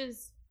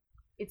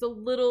 It's a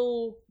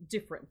little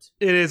different.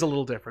 It is a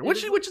little different,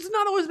 which is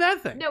not always a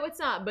bad thing. No, it's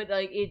not. But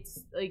like,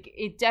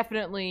 it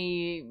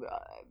definitely.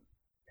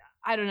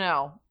 I don't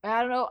know.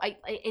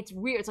 It's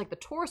weird. It's like the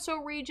torso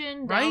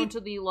region down to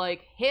the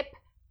like hip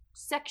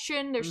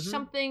section. There's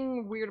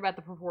something weird about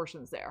the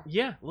proportions there.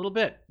 Yeah, a little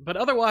bit. But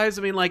otherwise,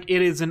 I mean, like,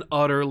 it is an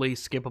utterly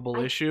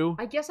skippable issue.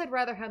 I guess I'd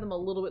rather have them a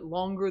little bit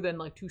longer than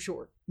like too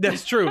short.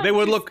 That's true. They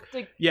would look,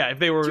 like, if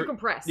they were too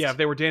compressed. Yeah, if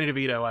they were Danny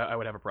DeVito, I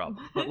would have a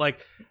problem. But like,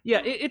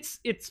 yeah,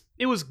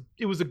 it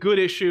was a good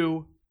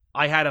issue.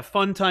 I had a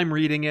fun time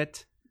reading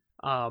it.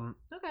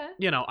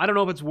 Okay. I don't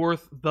know if it's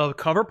worth the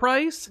cover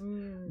price,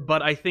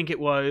 but I think it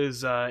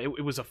was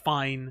it was a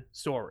fine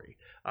story.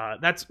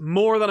 That's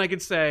more than I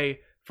could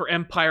say for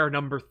Empire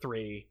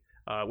 #3,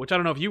 which I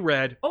don't know if you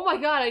read. Oh my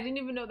god, I didn't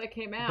even know that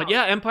came out. But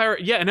yeah,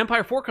 and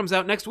Empire 4 comes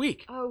out next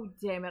week. Oh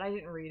damn it, I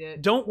didn't read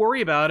it. Don't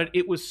worry about it.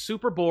 It was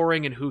super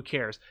boring, and who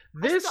cares?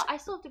 I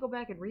still have to go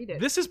back and read it.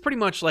 This is pretty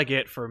much like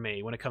it for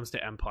me when it comes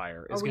to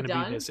Empire. Is going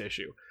to be this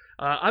issue.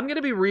 I'm going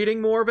to be reading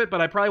more of it,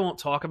 but I probably won't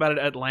talk about it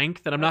at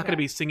length, and I'm not going to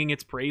be singing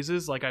its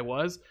praises like I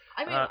was.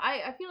 I mean,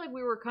 I feel like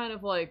we were kind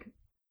of like...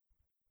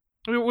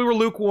 We were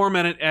lukewarm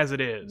in it as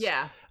it is.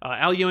 Yeah.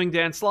 Al Ewing,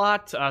 Dan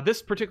Slott.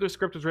 This particular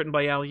script was written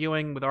by Al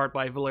Ewing with art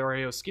by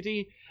Valerio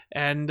Schiti,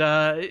 and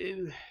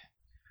who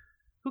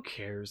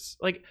cares?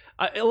 Like,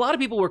 a lot of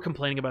people were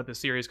complaining about this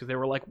series because they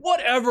were like,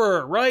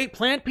 whatever, right?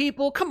 Plant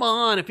people, come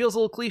on. It feels a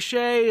little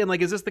cliche, and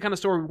like, is this the kind of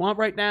story we want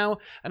right now?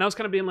 And I was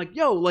kind of being like,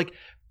 yo, like,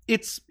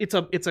 it's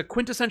a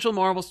quintessential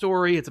Marvel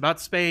story. It's about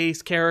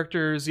space,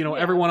 characters,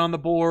 everyone on the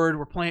board.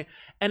 We're playing,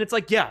 and it's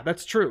like, yeah,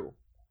 that's true.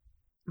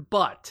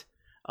 But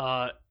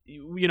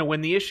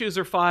when the issues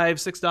are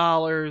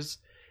 $5-6,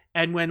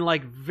 and when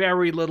like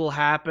very little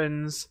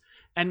happens,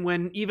 and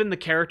when even the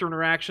character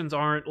interactions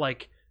aren't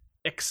like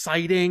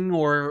exciting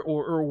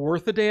or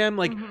worth a damn,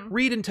 like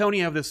Reed and Tony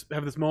have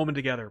this moment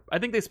together. I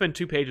think they spend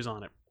 2 pages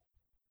on it,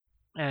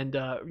 and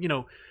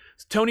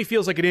Tony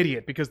feels like an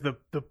idiot because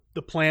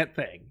the plant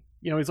thing.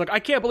 He's like, I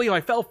can't believe I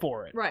fell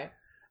for it. Right.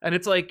 And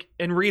it's like,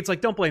 and Reed's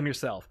like, don't blame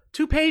yourself.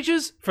 2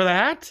 pages for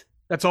that?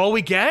 That's all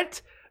we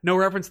get? No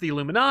reference to the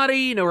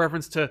Illuminati, no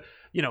reference to,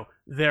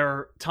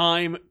 their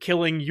time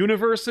killing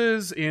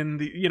universes in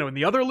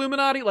the other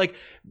Illuminati. Like,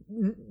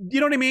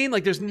 you know what I mean?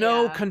 Like, there's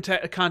no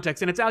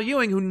context, and it's Al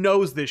Ewing who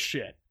knows this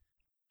shit.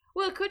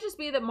 Well, it could just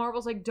be that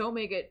Marvel's like, don't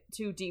make it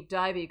too deep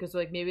divey, because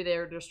like maybe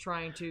they're just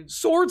trying to...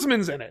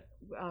 Swordsman's in it.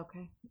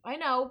 Okay. I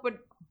know, but...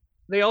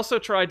 They also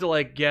tried to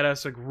like get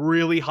us like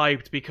really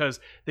hyped because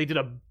they did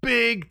a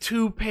big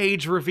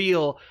 2-page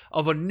reveal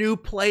of a new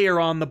player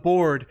on the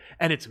board,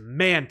 and it's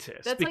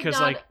Mantis. That's because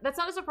that's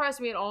not a surprise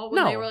to me at all.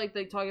 When they were like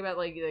talking about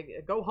like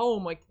go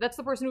home, like that's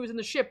the person who was in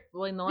the ship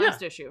in the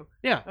last issue.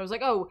 Yeah, I was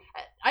like, oh,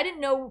 I didn't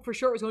know for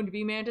sure it was going to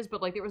be Mantis,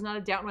 but like there was not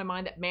a doubt in my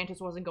mind that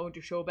Mantis wasn't going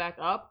to show back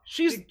up.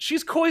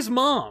 She's Koi's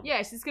mom.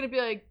 Yeah, she's gonna be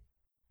like,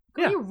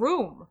 go to your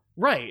room.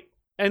 Right.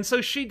 And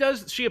so she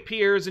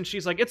appears, and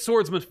she's like, it's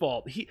Swordsman's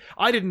fault.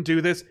 I didn't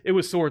do this. It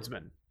was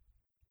Swordsman.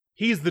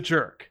 He's the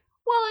jerk.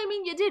 Well, I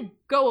mean, you did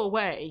go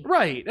away.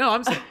 Right. No,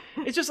 I'm saying,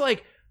 it's just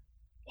like,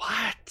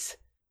 what?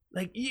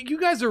 Like, you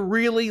guys are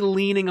really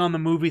leaning on the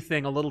movie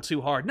thing a little too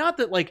hard. Not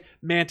that, like,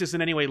 Mantis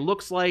in any way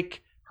looks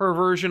like her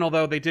version,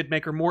 although they did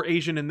make her more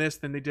Asian in this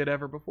than they did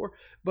ever before.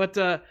 But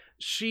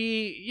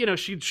she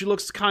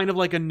looks kind of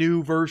like a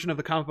new version of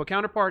the comic book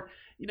counterpart.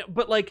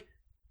 But, like,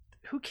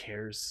 who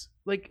cares?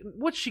 Like,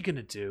 what's she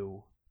gonna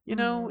do?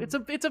 It's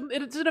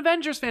an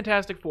Avengers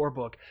Fantastic Four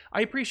book.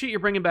 I appreciate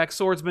you're bringing back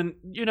Swordsman.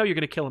 You're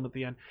gonna kill him at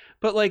the end,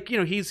 but like,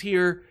 he's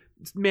here.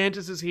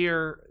 Mantis is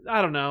here.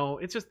 I don't know.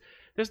 It's just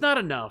there's not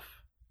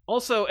enough.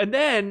 Also, and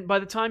then by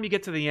the time you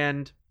get to the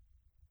end,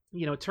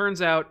 you know, it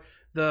turns out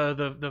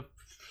the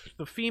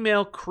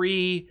female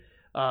Kree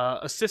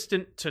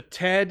assistant to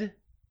Ted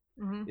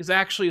is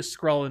actually a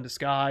Skrull in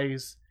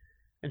disguise,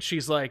 and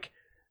she's like,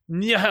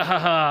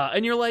 yeah,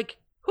 and you're like,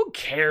 who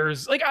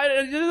cares? Like,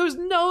 there's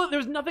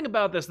nothing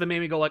about this that made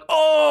me go like,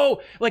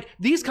 oh, like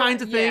these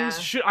kinds of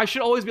things I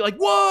should always be like,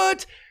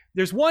 what?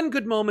 There's one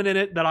good moment in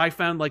it that I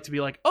found like to be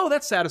like, oh,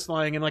 that's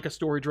satisfying in like a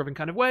story-driven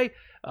kind of way.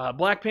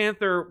 Black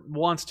Panther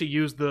wants to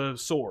use the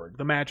sword,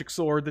 the magic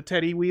sword that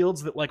Teddy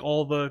wields that like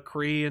all the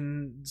Kree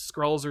and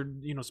Skrulls are,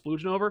 you know,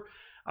 splooging over.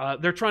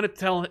 They're trying to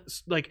tell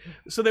like,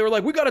 so they were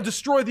like, we got to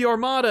destroy the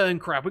Armada and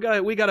crap.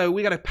 We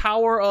gotta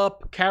power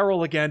up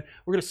Carol again.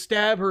 We're gonna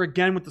stab her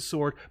again with the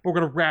sword, but we're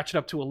gonna ratchet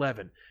up to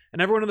 11.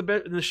 And everyone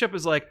in the ship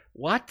is like,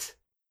 what?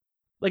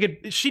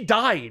 Like she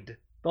died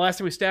the last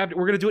time we stabbed it.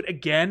 We're gonna do it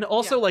again.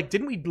 Also, like,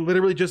 didn't we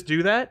literally just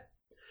do that?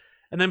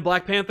 And then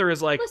Black Panther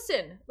is like,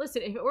 listen.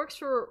 If it works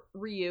for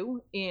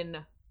Ryu in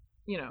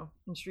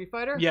Street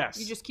Fighter, yes,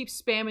 you just keep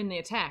spamming the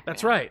attack.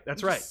 That's man. right.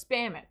 That's right. Just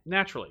spam it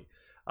naturally.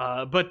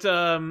 But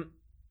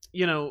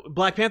you know,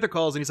 Black Panther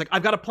calls and he's like,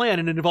 I've got a plan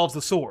and it involves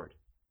the sword.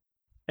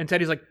 And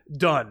Teddy's like,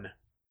 done.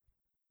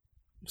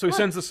 So he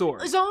sends the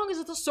sword. As long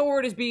as the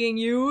sword is being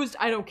used,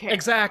 I don't care.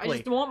 Exactly. I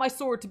just want my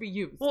sword to be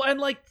used. Well, and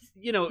like,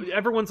 you know,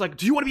 everyone's like,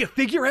 do you want to be a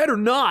figurehead or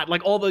not?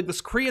 Like all the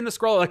Kree and the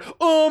Skrull are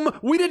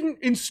like, we didn't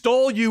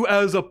install you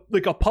as a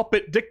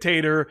puppet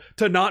dictator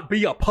to not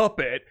be a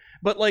puppet,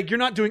 but like you're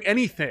not doing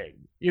anything.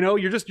 You know,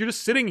 you're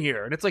just sitting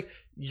here. And it's like,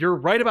 you're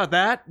right about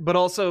that, but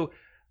also,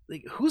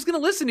 like, who's gonna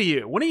listen to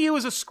you? One of you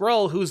is a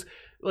Skrull whose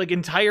like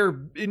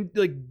entire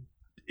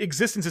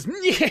existence is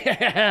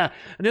yeah,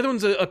 and the other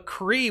one's a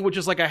Kree, which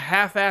is like a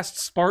half-assed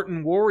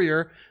Spartan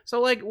warrior. So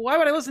like, why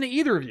would I listen to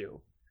either of you?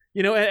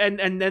 You know,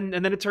 and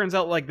then it turns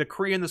out like the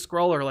Kree and the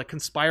Skrull are like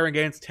conspiring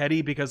against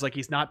Teddy because like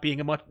he's not being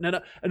enough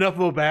of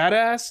a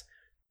badass.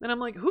 And I'm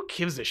like, who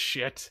gives a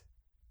shit?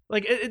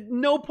 Like, at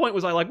no point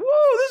was I like,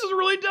 whoa, this is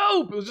really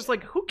dope. It was just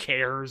like, who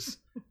cares?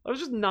 I was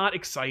just not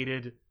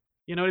excited.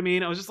 You know what I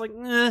mean? I was just like,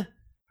 eh.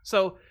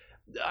 So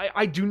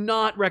I do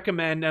not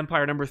recommend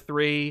Empire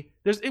 #3.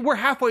 We're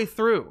halfway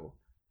through.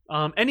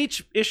 And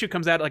each issue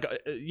comes out like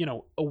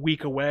a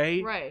week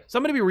away. Right. So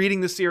I'm going to be reading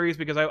this series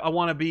because I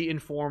want to be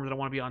informed and I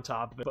want to be on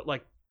top of it. But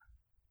like,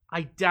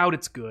 I doubt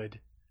it's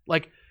good.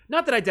 Like,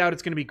 not that I doubt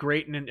it's going to be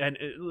great. And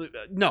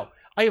no,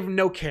 I have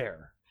no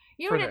care.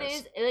 You know what it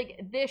is? Like,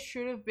 this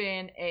should have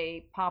been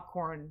a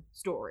popcorn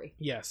story.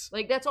 Yes.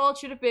 Like, that's all it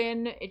should have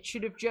been. It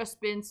should have just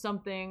been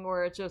something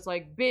where it's just,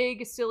 like,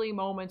 big, silly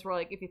moments where,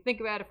 like, if you think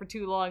about it for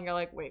too long, you're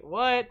like, wait,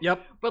 what?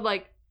 Yep. But,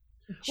 like,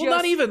 well,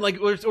 not even, like,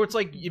 or it's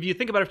like, if you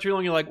think about it for too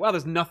long, you're like, wow,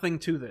 there's nothing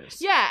to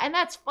this. Yeah, and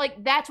that's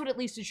what at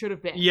least it should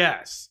have been.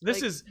 Yes.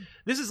 This is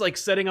like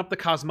setting up the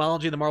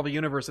cosmology of the Marvel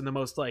Universe in the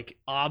most, like,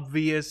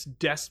 obvious,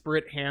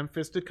 desperate,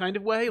 ham-fisted kind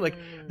of way. Like,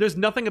 there's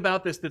nothing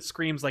about this that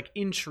screams, like,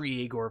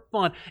 intrigue or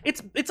fun.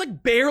 It's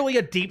like barely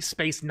a Deep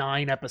Space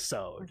Nine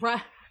episode.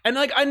 Right. And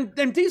like, and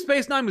Deep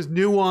Space Nine was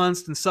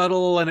nuanced and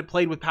subtle, and it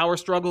played with power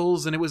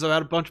struggles, and it was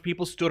about a bunch of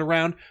people stood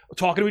around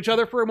talking to each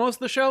other for most of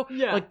the show.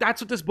 Yeah, like that's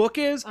what this book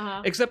is.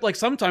 Except like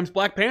sometimes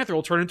Black Panther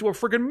will turn into a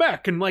friggin'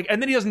 mech, and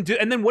then he doesn't do.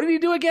 And then what did he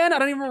do again? I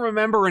don't even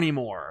remember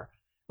anymore.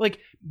 Like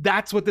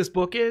that's what this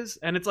book is,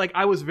 and it's like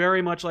I was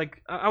very much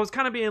like I was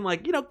kind of being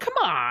like, come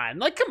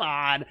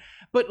on,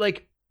 but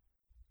like.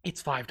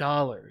 It's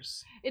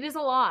 $5. It is a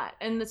lot,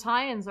 and the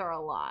tie-ins are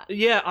a lot.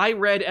 Yeah, I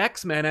read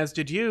X-Men, as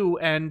did you,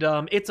 and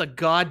it's a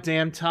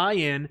goddamn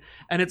tie-in,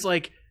 and it's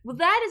like... Well,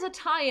 that is a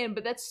tie-in,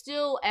 but that's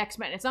still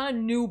X-Men. It's not a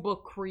new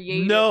book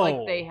created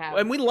like they have.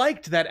 And we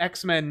liked that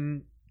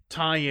X-Men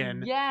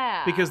tie-in.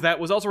 Yeah. Because that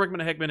was also Rickman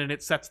and Hickman, and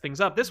it sets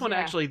things up. This one,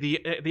 actually,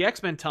 the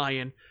X-Men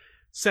tie-in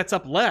sets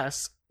up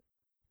less,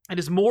 and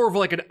is more of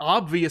like an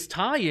obvious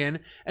tie-in,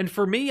 and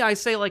for me, I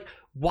say, like...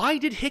 Why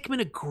did Hickman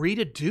agree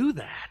to do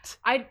that?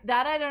 I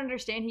don't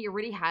understand. He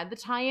already had the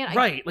tie-in.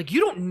 Right. Like,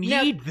 you don't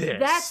need this.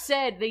 That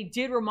said, they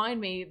did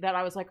remind me that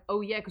I was like, oh,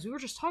 yeah, because we were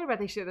just talking about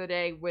this the other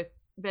day with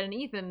Ben and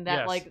Ethan,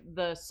 that, like,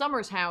 the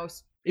Summers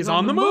house is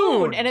on the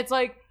moon. And it's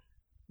like,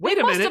 wait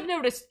a minute. They must have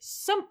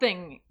noticed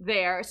something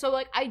there. So,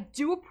 like, I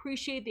do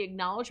appreciate the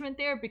acknowledgement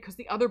there because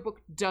the other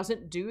book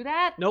doesn't do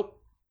that.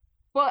 Nope.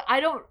 But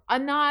I don't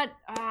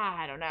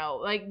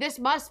know. Like, this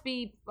must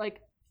be,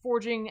 like...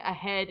 forging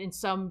ahead in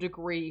some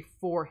degree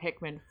for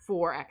Hickman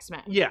for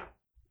X-Men. Yeah.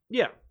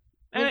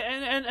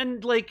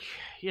 And like,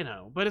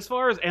 but as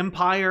far as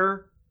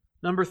Empire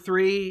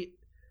 #3,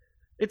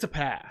 it's a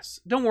pass.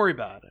 Don't worry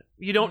about it.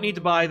 You don't need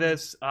to buy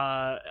this.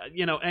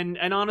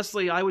 And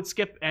honestly, I would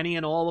skip any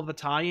and all of the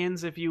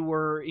tie-ins if you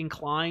were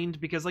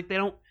inclined because like they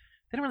don't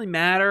really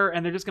matter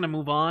and they're just going to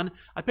move on.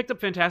 I picked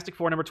up Fantastic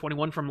Four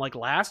 #21 from like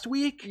last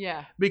week.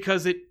 Yeah.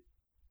 Because it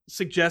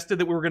suggested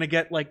that we were going to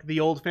get like the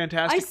old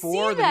Fantastic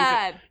Four. I see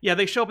that. Yeah,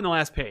 they show up in the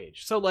last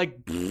page. So like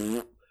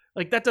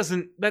that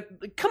doesn't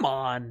come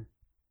on.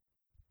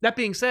 That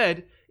being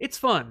said, it's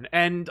fun,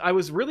 and I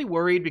was really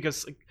worried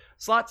because like,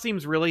 Slott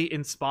seems really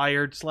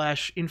inspired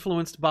 /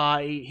 influenced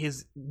by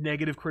his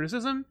negative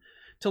criticism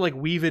to like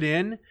weave it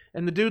in.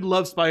 And the dude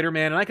loves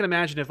Spider-Man, and I can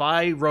imagine if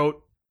I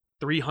wrote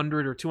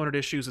 300 or 200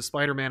 issues of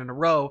Spider-Man in a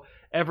row,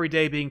 every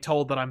day being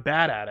told that I'm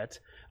bad at it,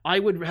 I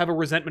would have a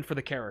resentment for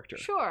the character.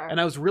 Sure. And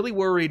I was really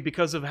worried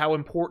because of how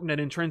important and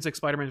intrinsic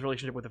Spider-Man's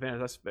relationship with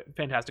the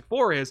Fantastic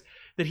Four is,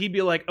 that he'd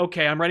be like,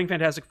 okay, I'm writing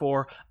Fantastic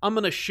Four, I'm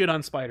going to shit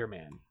on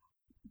Spider-Man.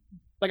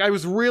 Like, I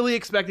was really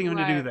expecting him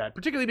to do that,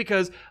 particularly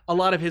because a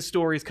lot of his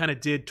stories kind of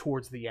did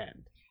towards the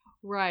end.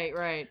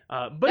 Right.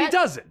 But he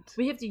doesn't.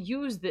 We have to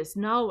use this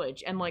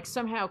knowledge and, like,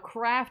 somehow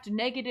craft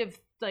negative,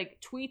 like,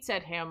 tweets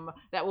at him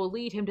that will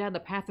lead him down the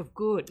path of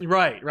good.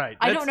 Right.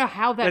 I don't know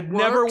how that works. It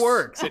never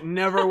works. It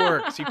never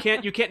works.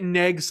 You can't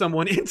neg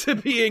someone into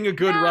being a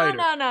good writer.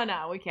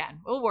 No. We can.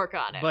 We'll work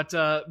on it.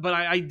 But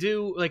I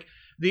do, like,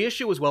 the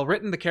issue was well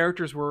written. The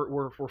characters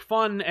were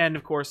fun, and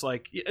of course,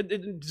 like,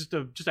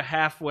 just a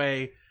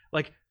halfway,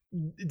 like,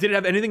 did it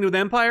have anything to do with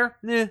Empire?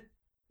 Nah.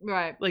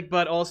 Right. Like,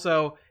 but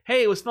also,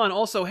 hey, it was fun.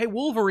 Also, hey,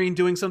 Wolverine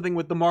doing something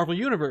with the Marvel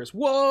Universe.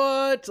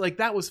 What? Like,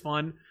 that was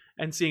fun.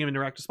 And seeing him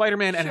interact with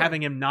Spider-Man and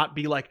having him not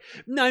be like,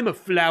 I'm a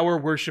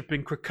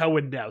flower-worshipping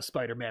Krakoan now,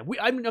 Spider-Man.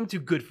 I'm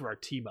too good for our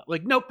team-up.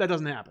 Like, nope, that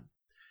doesn't happen.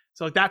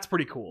 So, like, that's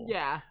pretty cool.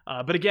 Yeah.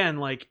 But again,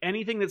 like,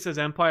 anything that says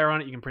Empire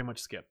on it, you can pretty much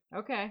skip.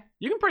 Okay.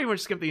 You can pretty much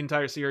skip the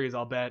entire series,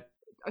 I'll bet.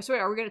 So, wait,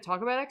 are we going to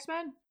talk about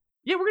X-Men?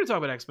 Yeah, we're going to talk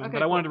about X-Men, Okay,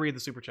 but I wanted to read the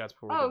super chats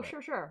before we do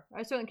that. Sure.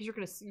 I still think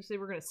because you said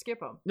we're going to skip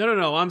them.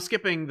 No, I'm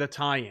skipping the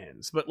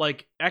tie-ins. But,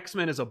 like,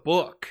 X-Men is a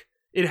book.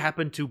 It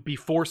happened to be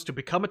forced to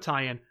become a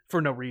tie-in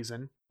for no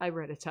reason. I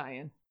read a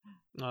tie-in.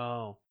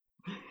 Oh.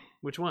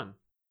 Which one?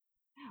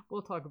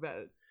 We'll talk about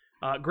it.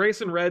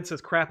 Grayson Red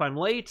says, crap, I'm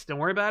late. Don't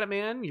worry about it,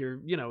 man.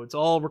 It's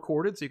all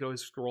recorded, so you can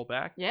always scroll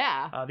back.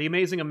 Yeah. The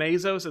Amazing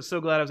Amazo says,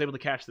 so glad I was able to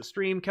catch the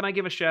stream. Can I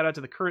give a shout out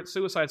to the current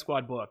Suicide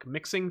Squad book,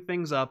 Mixing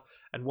Things Up,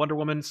 and Wonder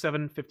Woman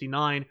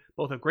 759?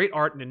 Both have great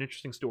art and an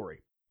interesting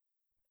story.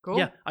 Cool.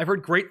 Yeah, I've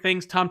heard great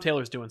things. Tom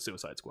Taylor's doing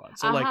Suicide Squad.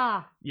 So,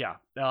 I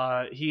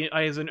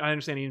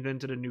understand he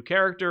invented a new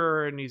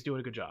character, and he's doing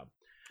a good job.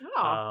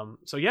 Oh.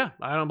 So yeah,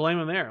 I don't blame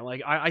him there.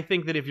 Like, I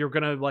think that if you're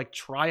gonna like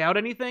try out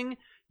anything,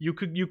 you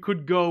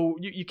could go.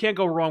 You can't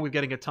go wrong with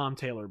getting a Tom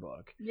Taylor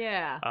book.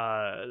 Yeah.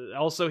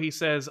 Also, he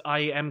says, I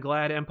am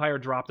glad Empire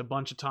dropped a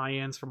bunch of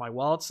tie-ins for my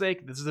wallet's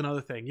sake. This is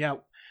another thing. Yeah,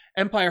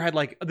 Empire had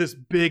like this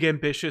big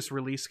ambitious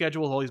release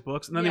schedule with all these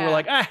books, and then they were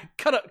like,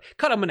 cut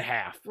them in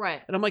half.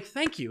 Right. And I'm like,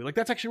 thank you. Like,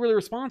 that's actually really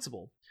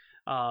responsible.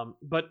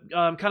 But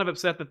I'm kind of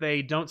upset that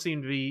they don't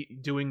seem to be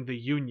doing the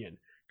Union.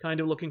 Kind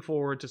of looking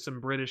forward to some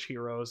British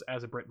heroes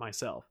as a Brit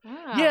myself.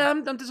 Oh. Yeah,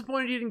 I'm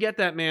disappointed you didn't get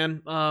that,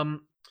 man.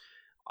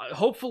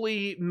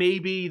 Hopefully,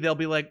 maybe they'll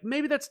be like,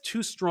 maybe that's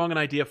too strong an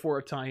idea for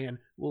a tie-in.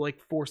 We'll like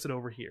force it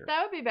over here.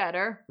 That would be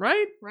better.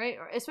 Right? Right?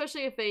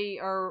 Especially if they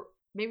are,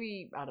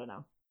 maybe, I don't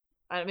know.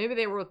 Maybe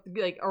they were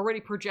like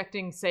already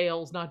projecting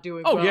sales not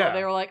doing well. Yeah.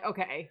 They were like,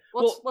 okay,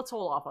 let's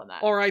hold off on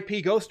that.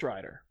 R.I.P. Ghost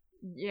Rider.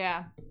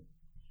 Yeah.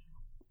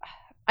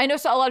 I know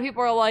a lot of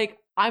people are like,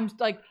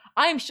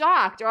 I'm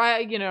shocked,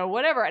 or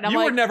whatever. And I'm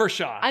were never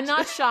shocked. I'm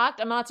not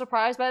shocked. I'm not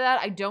surprised by that.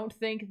 I don't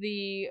think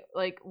the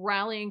like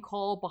rallying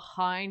call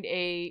behind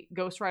a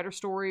Ghost Rider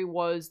story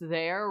was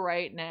there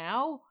right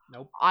now.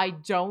 Nope. I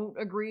don't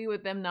agree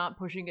with them not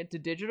pushing it to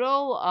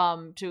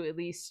digital, to at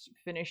least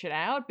finish it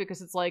out,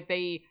 because it's like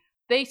they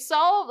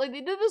solved, like,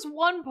 they did this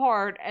one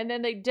part, and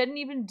then they didn't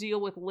even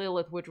deal with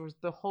Lilith, which was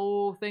the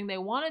whole thing they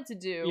wanted to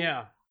do.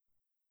 Yeah.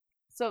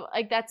 So,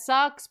 like, that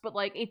sucks, but,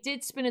 like, it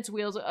did spin its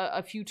wheels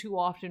a few too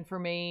often for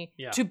me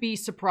to be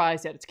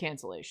surprised at its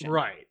cancellation.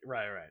 Right.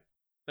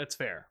 That's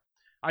fair.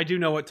 I do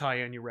know what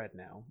tie-in you read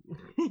now.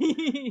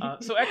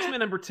 So X-Men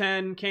number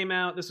 10 came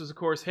out. This was, of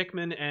course,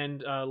 Hickman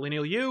and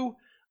Leinil Yu.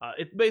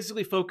 It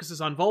basically focuses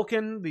on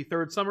Vulcan, the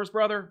third Summers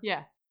brother.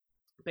 Yeah.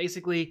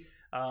 Basically,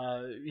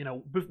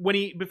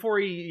 before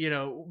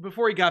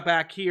he got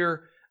back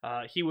here,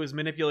 he was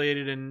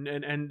manipulated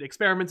and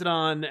experimented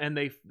on, and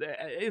they,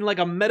 in like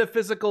a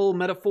metaphysical,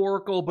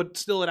 metaphorical, but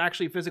still it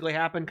actually physically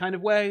happened kind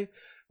of way,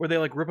 where they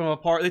like rip him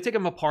apart. They take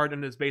him apart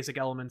in his basic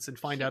elements and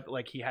find out that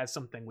like he has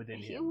something within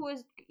him. He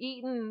was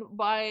eaten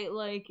by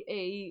like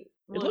a...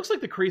 It looks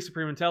like the Kree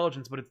Supreme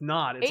Intelligence, but it's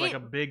not. It's like a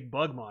big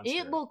bug monster.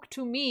 It looked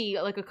to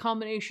me like a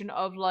combination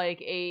of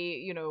like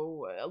a,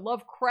 a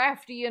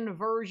Lovecraftian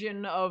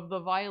version of the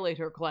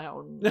Violator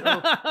clown.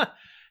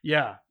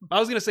 Yeah. I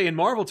was going to say, in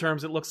Marvel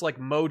terms, it looks like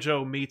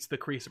Mojo meets the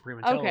Kree Supreme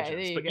Intelligence. Okay,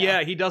 there you but go.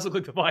 Yeah, he does look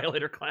like the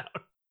Violator clown.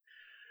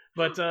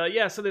 But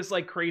so this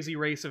like crazy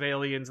race of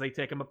aliens, they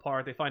take him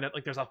apart. They find out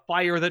like there's a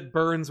fire that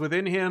burns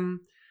within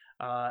him.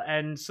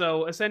 And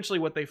so essentially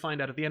what they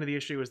find out at the end of the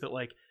issue is that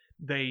like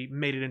they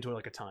made it into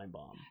like a time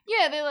bomb.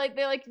 Yeah,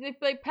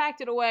 they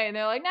packed it away, and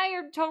they're like, "Now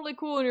you're totally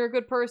cool and you're a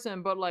good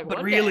person, but like,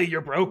 but really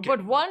you're broken.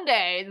 But one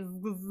day this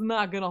is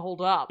not gonna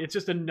hold up." It's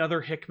just another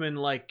Hickman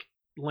like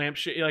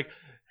lampshade. Like,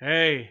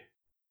 hey,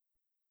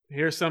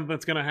 here's something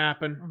that's gonna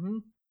happen. Mm-hmm.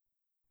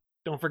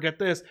 Don't forget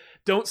this.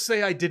 Don't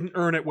say I didn't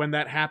earn it when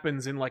that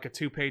happens in like a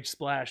 2-page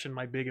splash in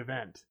my big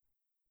event,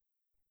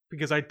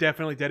 because I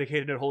definitely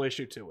dedicated a whole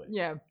issue to it.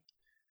 Yeah.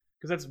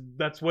 because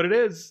that's what it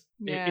is.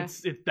 Yeah.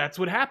 That's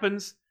what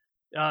happens.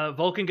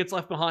 Vulcan gets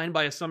left behind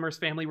by a Summers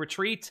family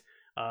retreat.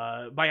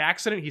 By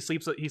accident, he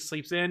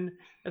sleeps in.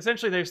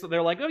 Essentially,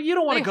 they're like, oh, you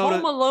don't want to go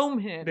Home Alone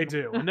him. They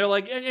do, and they're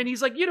like, and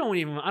he's like, I don't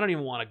even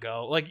want to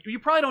go. Like, you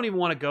probably don't even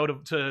want to go to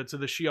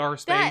the Shi'ar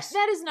space.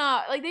 That is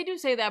not like they do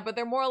say that, but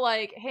they're more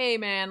like, hey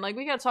man, like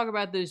we gotta talk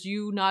about this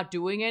you not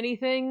doing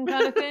anything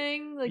kind of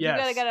thing. Like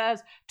Yes. you gotta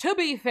ask. To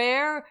be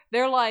fair,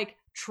 they're like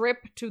trip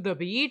to the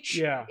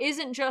beach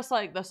isn't just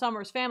like the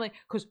Summers family,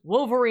 because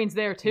Wolverine's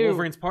there too.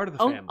 Wolverine's part of the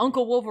family.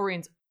 Uncle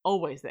Wolverine's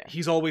always there.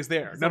 He's always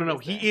there. No,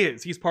 he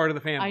is. He's part of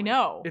the family. I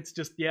know. It's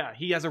just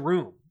he has a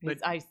room. But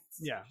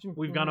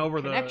we've gone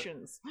over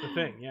connections. the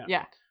thing. Yeah.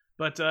 Yeah.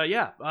 But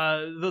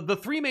the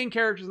three main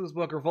characters in this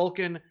book are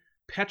Vulcan,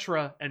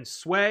 Petra, and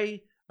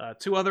Sway.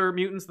 Two other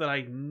mutants that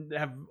I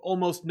have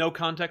almost no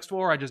context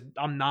for.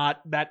 I'm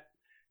not that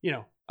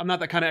kind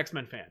of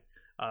X-Men fan.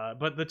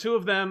 But the two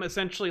of them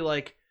essentially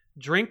like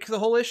drink the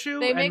whole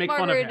issue and make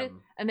fun of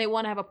him. And they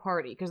want to have a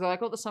party because they're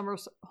like, oh, the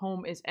Summers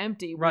home is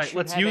empty. Right,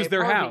 let's use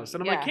their house.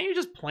 And I'm like, can't you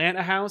just plant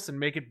a house and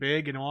make it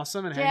big and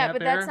awesome and hang out there? Yeah,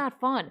 but that's not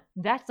fun.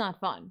 That's not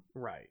fun.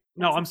 Right.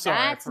 No, I'm sorry.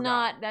 That's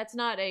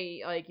not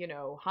a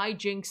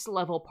hijinks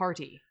level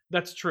party.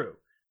 That's true.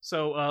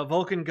 So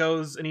Vulcan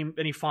goes and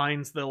he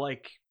finds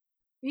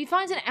he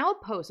finds an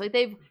outpost. Like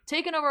they've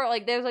taken over.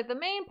 Like there's like the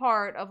main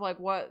part of like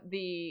what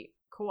the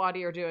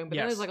Kawadi are doing, but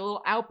then there's like a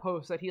little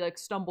outpost that he like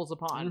stumbles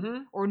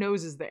upon or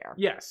knows is there.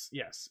 Yes.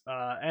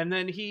 And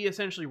then he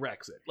essentially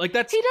wrecks it. Like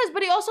that's he does,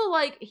 but he also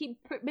like he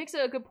makes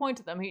a good point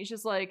to them. He's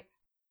just like,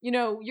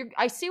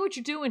 I see what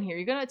you're doing here.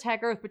 You're gonna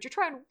attack Earth, but you're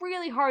trying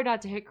really hard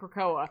not to hit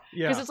Krakoa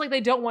because it's like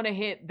they don't want to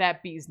hit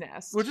that bee's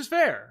nest, which is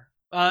fair.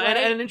 Right?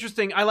 and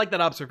interesting. I like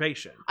that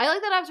observation. I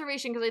like that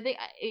observation because I think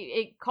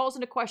it calls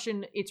into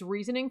question its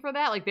reasoning for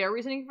that. Like their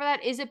reasoning for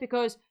that. Is it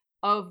because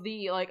of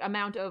the like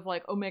amount of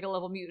like Omega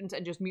level mutants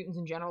and just mutants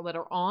in general that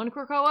are on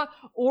Krakoa,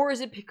 or is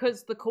it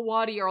because the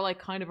Kawadi are like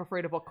kind of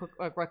afraid of what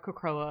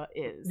Krakoa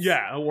is?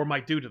 Yeah, or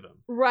might do to them.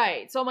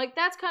 Right. So I'm like,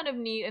 that's kind of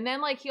neat. And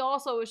then like he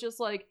also was just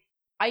like,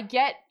 I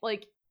get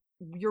like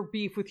your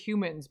beef with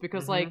humans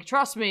because like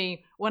trust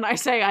me when I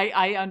say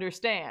I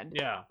understand.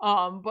 Yeah.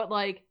 But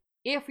like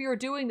if you're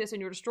doing this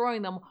and you're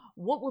destroying them,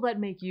 what will that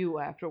make you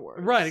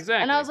afterwards? Right,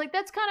 exactly. And I was like,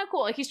 that's kind of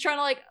cool. Like he's trying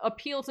to like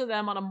appeal to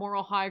them on a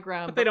moral high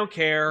ground, but they don't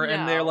care,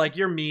 and they're like,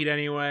 "You're meat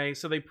anyway."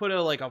 So they put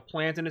a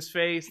plant in his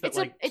face that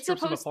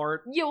strips him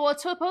apart. Yeah, well,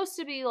 it's supposed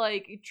to be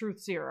like truth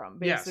serum,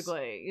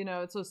 basically.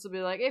 Yes. It's supposed to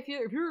be like if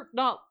you're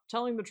not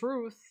telling the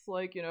truth,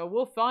 like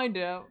we'll find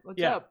out what's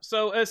up.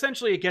 So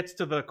essentially, it gets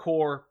to the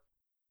core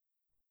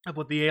of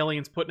what the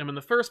aliens put in him in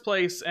the first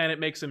place, and it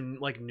makes him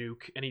like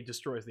nuke, and he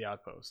destroys the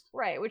outpost.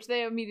 Right, which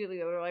they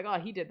immediately were like, "Oh,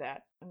 he did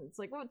that." And it's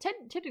like, well,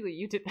 typically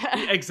you did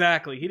that.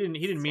 Exactly, he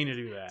didn't mean to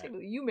do that.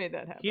 Typically, you made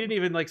that happen. He didn't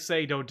even like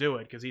say don't do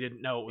it because he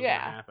didn't know it was going to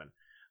happen.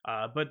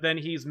 But then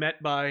he's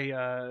met by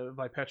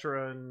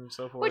Petra and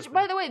so forth. Which,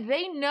 by the way,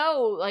 they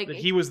know like that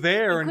he was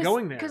there and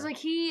going there because like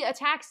he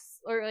attacks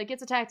or like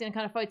gets attacked and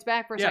kind of fights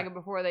back for a second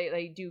before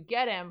they do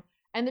get him.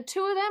 And the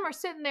two of them are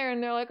sitting there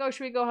and they're like, oh,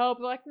 should we go help?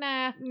 They're like,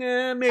 nah,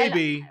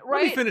 maybe.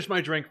 Let me finish my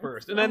drink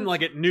first. And then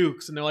like it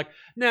nukes and they're like,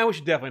 nah, we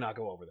should definitely not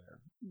go over there.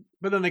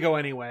 But then they go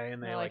anyway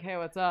and they're like, hey,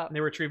 what's up? And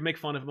they make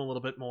fun of him a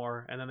little bit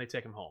more and then they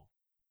take him home.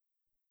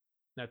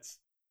 That's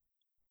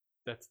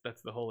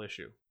the whole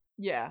issue.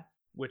 Yeah.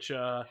 Which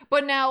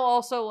but now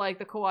also like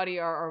the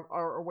Kawadi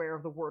are aware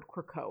of the word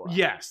Krakoa.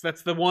 Yes,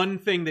 that's the one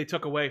thing they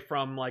took away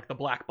from like the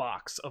black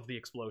box of the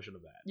explosion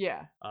of that.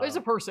 Yeah. It was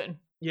a person.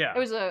 Yeah. It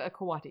was a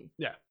Kawadi.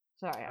 Yeah.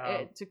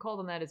 Sorry, to call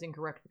them that is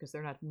incorrect because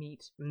they're not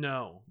meat.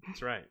 No,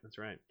 that's right.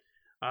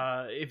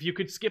 If you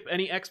could skip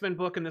any X-Men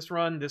book in this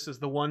run, this is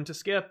the one to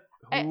skip.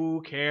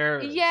 Who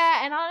cares?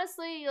 Yeah, and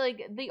honestly,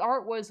 like the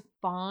art was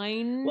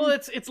fine. Well,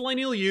 it's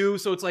Leinil Yu,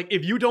 so it's like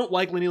if you don't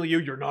like Leinil Yu,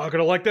 you're not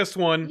gonna like this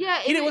one. Yeah,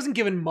 it wasn't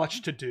given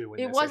much to do.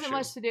 It wasn't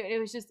much to do.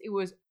 It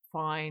was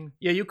fine.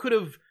 Yeah, you could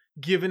have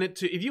given it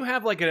to if you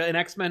have like an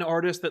X-Men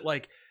artist that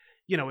like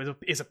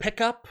is a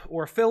pickup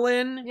or a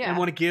fill-in and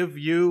want to give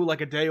you like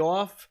a day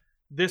off.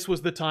 This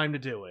was the time to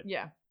do it.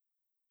 Yeah.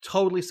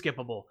 Totally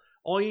skippable.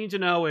 All you need to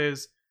know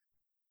is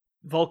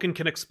Vulcan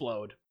can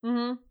explode.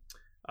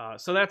 Mm-hmm.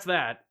 So that's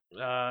that.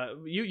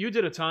 You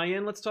did a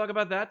tie-in. Let's talk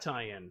about that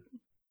tie-in.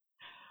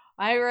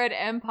 I read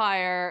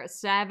Empire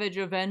Savage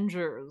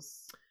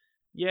Avengers.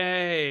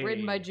 Yay.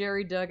 Written by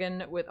Jerry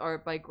Duggan with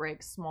art by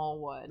Greg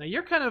Smallwood. Now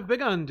you're kind of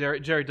big on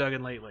Jerry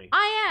Duggan lately.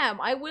 I am.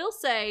 I will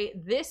say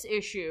this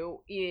issue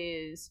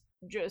is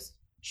just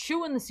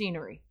chewing the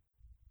scenery.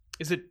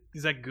 Is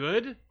that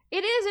good?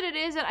 It is and it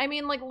isn't. I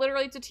mean, like,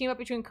 literally it's a team up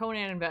between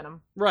Conan and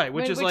Venom. Right,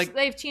 which like...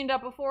 they've teamed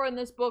up before in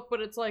this book,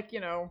 but it's like,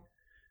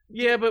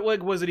 Yeah, but,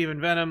 like, was it even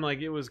Venom?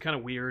 Like, it was kind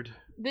of weird.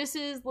 This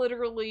is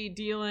literally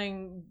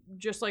dealing...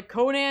 Just like,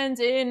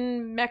 Conan's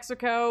in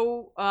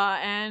Mexico,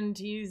 and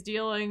he's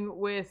dealing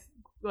with,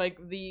 like,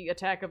 the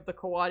attack of the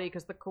Kawadi,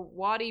 because the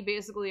Kawadi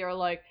basically are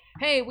like,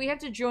 hey, we have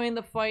to join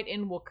the fight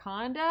in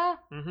Wakanda.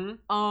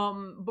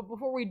 Mm-hmm. But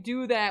before we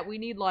do that, we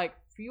need, like,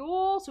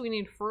 fuel, so we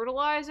need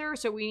fertilizer,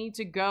 so we need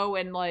to go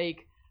and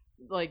like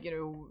like, you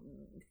know,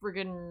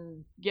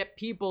 friggin' get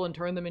people and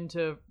turn them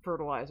into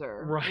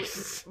fertilizer. Right.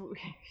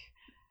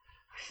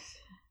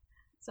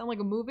 Sound like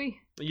a movie?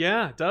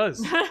 Yeah, it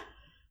does.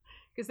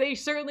 Because they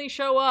certainly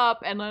show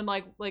up and then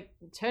like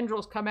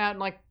tendrils come out and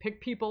like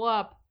pick people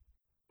up,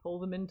 pull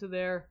them into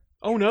their...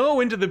 Oh no,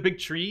 into the big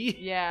tree?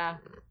 Yeah.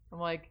 I'm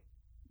like,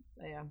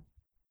 yeah.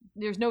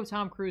 There's no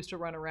Tom Cruise to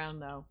run around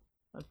though,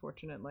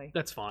 unfortunately.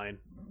 That's fine.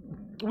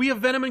 We have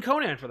Venom and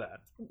Conan for that.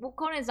 Well,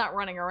 Conan's not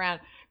running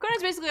around.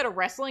 Conan's basically at a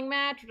wrestling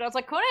match, but I was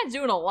like, Conan's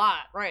doing a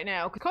lot right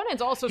now.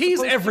 Conan's also He's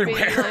supposed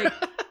everywhere. to be like...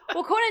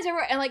 Well, Conan's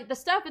everywhere, and like the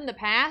stuff in the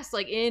past,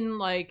 like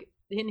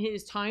in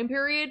his time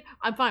period,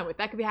 I'm fine with.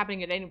 That could be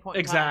happening at any point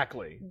in time.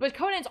 Exactly. But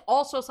Conan's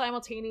also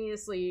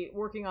simultaneously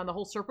working on the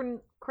whole serpent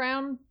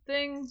crown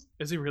thing.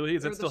 Is he really?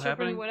 Is that still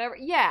happening? Whatever.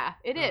 Yeah,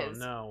 it is.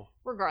 Oh, no.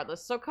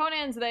 Regardless. So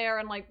Conan's there,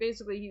 and like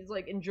basically he's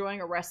like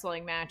enjoying a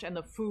wrestling match and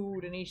the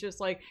food, and he's just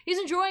like, he's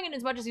enjoying it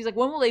as much as he's like,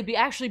 when will they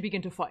actually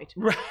begin to fight?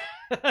 Right.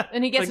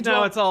 And he gets like,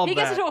 no, it's all he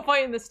gets bad. into a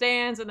fight in the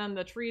stands, and then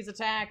the trees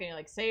attack, and he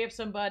like saves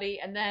somebody,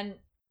 and then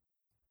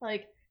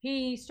like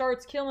he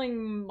starts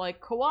killing like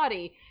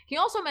Kawadi. He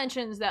also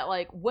mentions that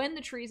like when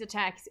the trees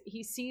attack,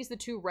 he sees the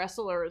two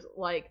wrestlers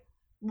like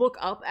look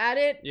up at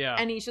it. Yeah.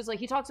 And he's just like,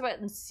 he talks about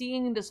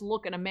seeing this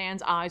look in a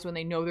man's eyes when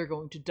they know they're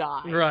going to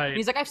die. Right. And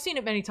he's like, I've seen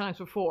it many times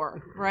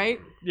before, right?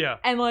 Yeah.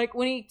 And like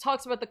when he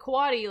talks about the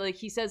Kawadi, like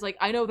he says like,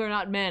 I know they're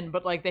not men,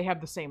 but like they have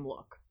the same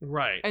look.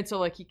 Right. And so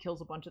like he kills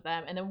a bunch of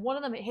them, and then one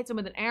of them hits him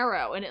with an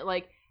arrow, and it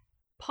like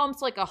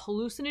pumps like a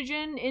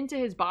hallucinogen into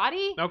his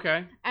body.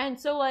 Okay. And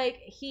so like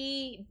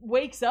he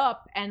wakes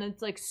up and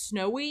it's like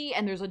snowy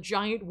and there's a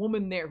giant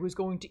woman there who's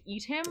going to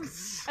eat him.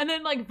 And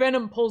then like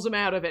Venom pulls him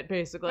out of it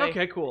basically.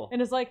 Okay, cool.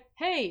 And is like,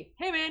 hey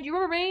man, do you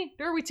remember me?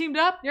 Remember we teamed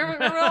up? You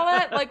remember all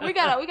that? Like we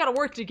gotta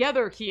work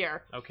together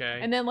here. Okay.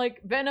 And then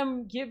like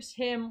Venom gives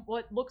him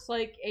what looks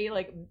like a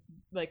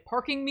like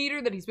parking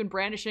meter that he's been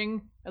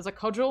brandishing as a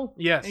cudgel.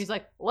 Yes. And he's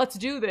like, let's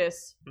do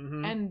this.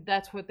 Mm-hmm. And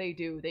that's what they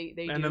do. They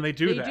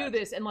do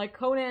this. And like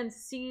Conan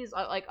sees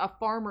like a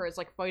farmer is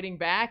like fighting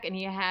back, and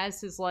he has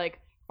his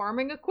like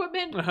farming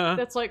equipment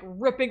that's like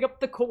ripping up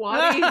the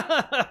Kawadi.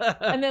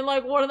 And then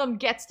like one of them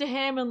gets to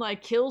him and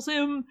like kills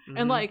him. Mm-hmm.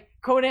 And like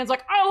Conan's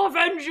like, I'll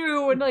avenge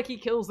you. And like he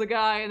kills the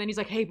guy. And then he's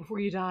like, hey, before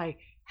you die,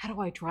 how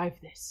do I drive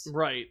this?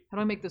 Right. How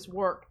do I make this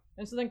work?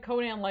 And so then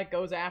Conan like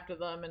goes after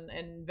them,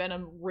 and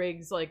Venom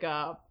rigs like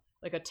a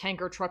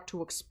tanker truck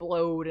to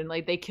explode, and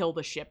like they kill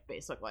the ship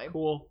basically.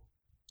 Cool.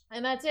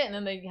 And that's it. And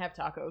then they have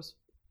tacos.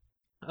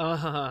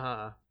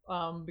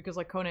 Because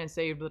like Conan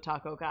saved the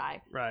taco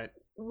guy. Right.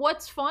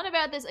 What's fun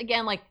about this,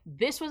 again, like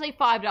this was a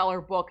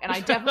 $5 book, and I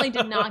definitely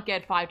did not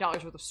get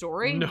 $5 worth of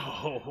story.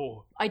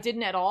 No. I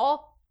didn't at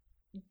all.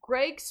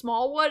 Greg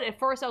Smallwood, at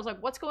first I was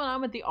like, what's going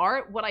on with the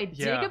art? What I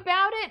dig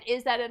about it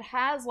is that it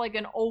has like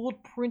an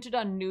old printed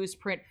on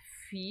newsprint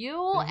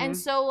feel. Mm-hmm. And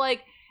so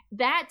like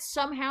that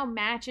somehow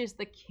matches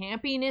the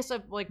campiness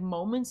of like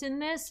moments in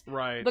this.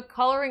 Right. The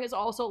coloring is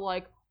also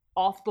like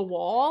off the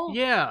wall.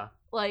 Yeah.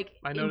 Like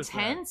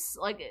intense.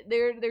 Like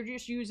they're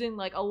just using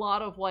like a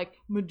lot of like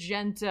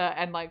magenta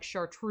and like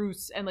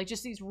chartreuse and like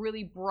just these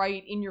really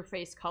bright in your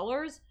face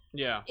colors.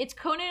 Yeah. It's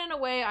Conan in a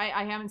way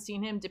I haven't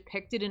seen him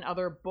depicted in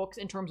other books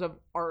in terms of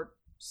art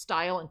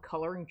style and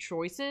coloring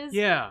choices.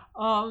 Yeah.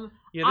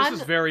 Yeah, this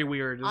is very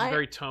weird. This is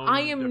very tone I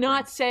am different.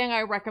 not saying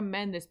I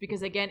recommend this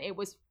because again, it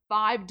was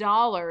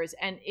 $5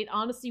 and it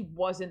honestly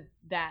wasn't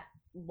that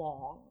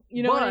long.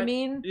 You know what I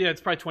mean? Yeah,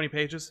 it's probably 20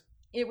 pages.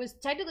 It was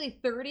technically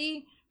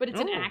 30, but it's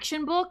an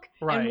action book,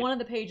 right. And one of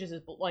the pages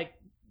is like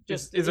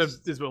just is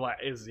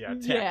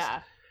text.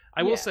 Yeah.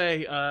 I will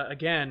say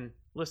again,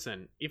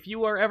 listen, if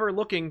you are ever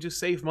looking to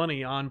save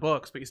money on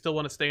books, but you still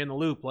want to stay in the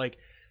loop, like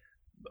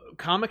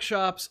comic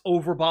shops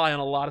overbuy on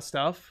a lot of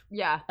stuff.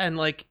 Yeah. And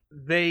like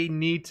they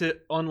need to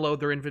unload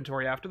their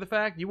inventory after the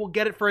fact. You will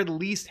get it for at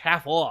least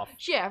half off.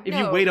 Yeah. If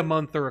you wait a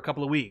month or a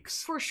couple of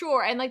weeks. For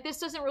sure. And like this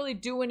doesn't really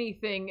do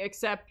anything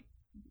except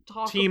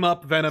team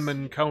up Venom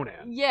and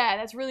Conan. Yeah,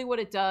 that's really what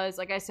it does.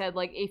 Like I said,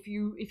 like if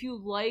you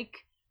like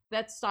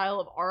that style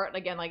of art,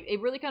 again, like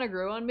it really kind of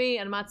grew on me.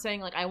 And I'm not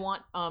saying like I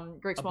want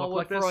Greg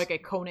Smallwood for like a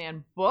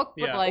Conan book,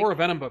 but like or a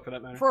Venom book for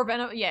that matter. For a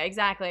Venom, yeah,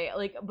 exactly.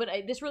 Like, but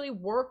this really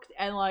worked,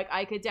 and like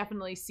I could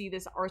definitely see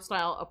this art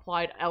style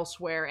applied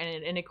elsewhere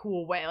and in a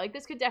cool way. Like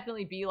this could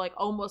definitely be like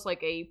almost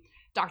like a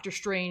Doctor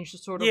Strange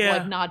sort of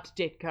like nod to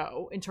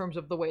Ditko in terms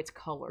of the way it's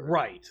colored.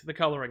 Right, the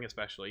coloring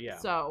especially. Yeah.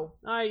 So.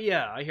 I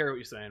hear what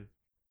you're saying.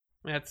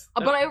 That's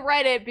but I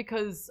read it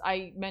because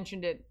I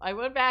mentioned it. I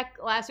went back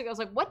last week. I was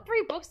like, "What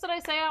 3 books did I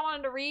say I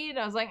wanted to read?"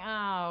 I was like,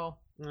 "Oh,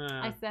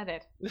 I said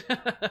it.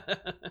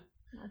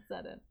 I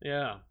said it."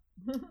 Yeah.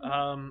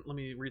 Let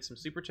me read some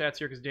super chats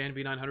here because Dan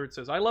B900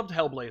 says, "I loved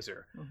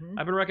Hellblazer. Mm-hmm.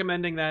 I've been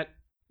recommending that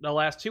the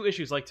last 2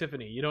 issues, like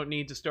Tiffany. You don't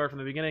need to start from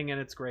the beginning,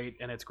 and it's great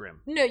and it's grim."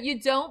 No, you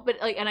don't. But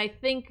like, and I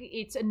think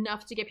it's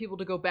enough to get people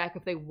to go back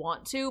if they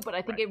want to. But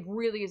I think it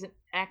really is an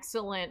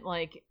excellent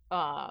like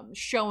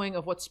showing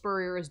of what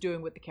Spurrier is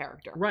doing with the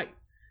character. Right.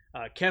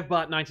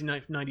 Kevbot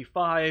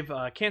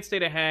 1995 can't stay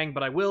to hang,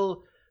 but I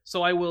will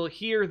So I will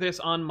hear this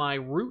on my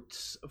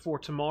route for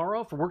work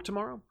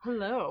tomorrow.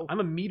 Hello.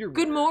 I'm a meter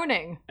Good reader,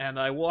 morning. and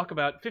I walk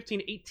about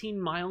 15, 18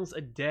 miles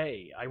a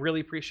day. I really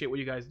appreciate what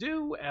you guys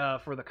do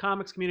for the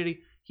comics community.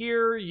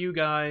 Hear you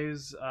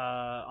guys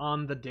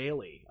on the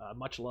daily.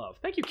 Much love.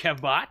 Thank you,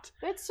 KevBot.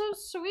 That's so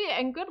sweet,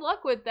 and good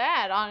luck with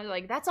that.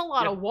 That's a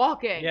lot of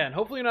walking. Yeah, and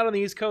hopefully you're not on the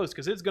East Coast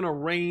because it's gonna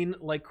rain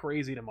like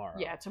crazy tomorrow.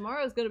 Yeah,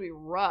 tomorrow's gonna be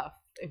rough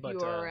if you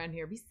are around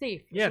here. Be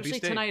safe, especially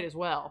tonight as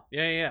well.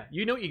 Yeah.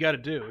 You know what you got to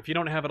do if you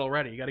don't have it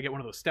already. You got to get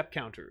one of those step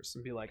counters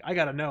and be like, I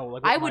got to know.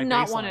 Like, I would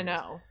not want to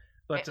know.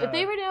 But if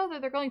they already know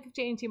that they're going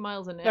 15, 18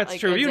 miles in it. That's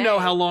true. You know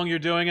how long you're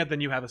doing it,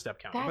 then you have a step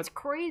counter. That's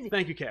crazy.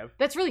 Thank you, Kev.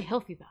 That's really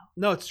healthy, though.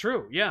 No, it's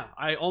true. Yeah,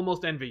 I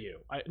almost envy you.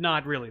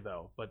 Not really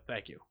though, but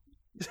thank you.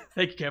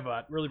 Thank you,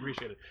 Kevbot. Really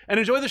appreciate it. And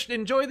enjoy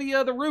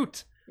the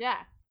route. Yeah.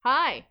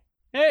 Hi.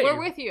 Hey. We're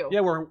with you.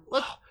 Yeah,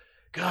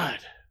 God.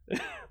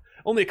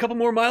 Only a couple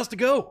more miles to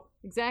go.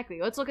 Exactly.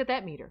 Let's look at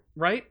that meter.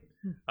 Right?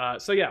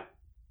 So yeah.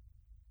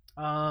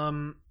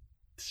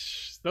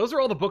 Those are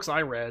all the books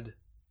I read.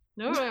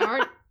 No, they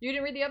aren't. You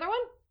didn't read the other one?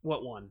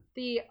 What one?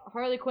 The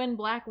Harley Quinn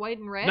Black, White,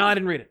 and Red? No, I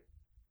didn't read it.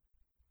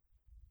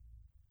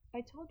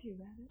 I told you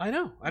about it. I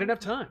know. I didn't have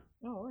time.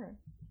 Oh, all right.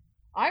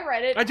 I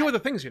read it. I do other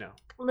things, you know.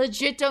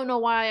 Legit don't know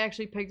why I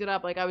actually picked it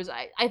up. I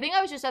think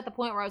I was just at the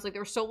point where I was like,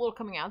 there was so little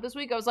coming out this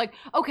week. I was like,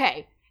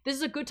 okay, this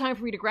is a good time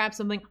for me to grab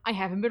something I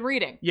haven't been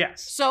reading.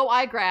 Yes. So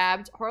I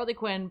grabbed Harley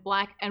Quinn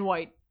Black and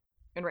White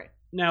and Red.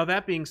 Now,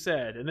 that being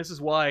said, and this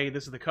is why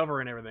this is the cover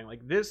and everything,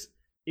 like this...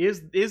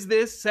 Is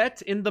this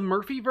set in the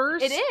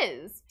Murphyverse? It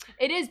is.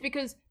 It is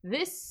because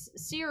this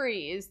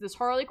series, this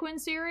Harley Quinn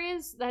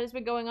series that has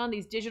been going on,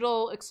 these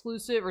digital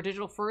exclusive or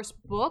digital first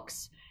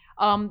books,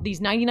 these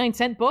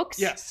 99-cent books,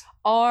 yes,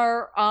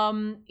 are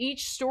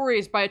each story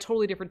is by a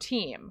totally different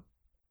team.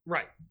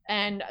 Right.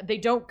 And they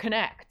don't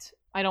connect,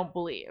 I don't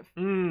believe.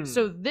 Mm.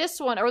 So this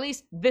one, or at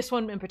least this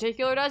one in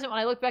particular doesn't. When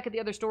I look back at the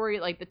other story,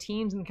 like the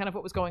teams and kind of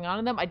what was going on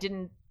in them, I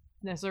didn't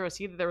necessarily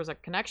see that there was a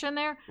connection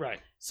there. Right.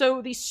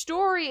 So the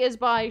story is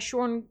by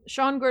Sean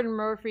Gordon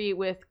Murphy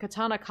with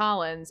Katana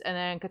Collins, and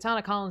then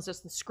Katana Collins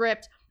does the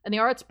script, and the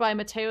art's by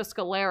Matteo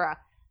Scalera.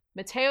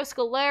 Matteo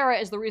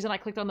Scalera is the reason I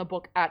clicked on the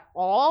book at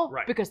all,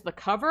 right? Because the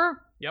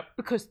cover. Yep.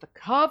 Because the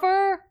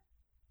cover.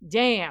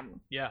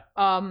 Damn. Yeah.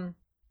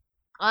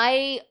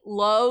 I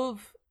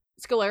love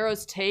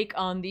Scalera's take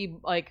on the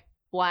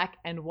black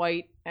and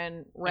white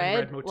and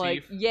red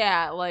motif.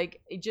 I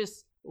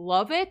just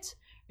love it.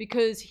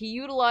 Because he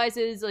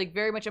utilizes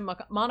very much a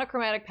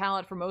monochromatic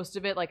palette for most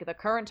of it. Like the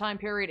current time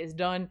period is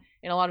done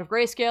in a lot of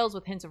grayscales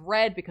with hints of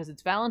red because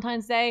it's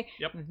Valentine's Day.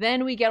 Yep.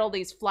 Then we get all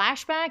these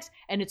flashbacks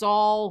and it's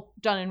all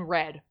done in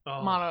red,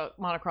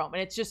 monochrome.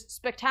 And it's just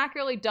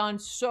spectacularly done,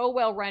 so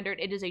well rendered.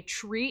 It is a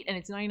treat and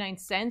it's 99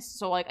 cents.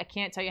 So I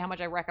can't tell you how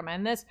much I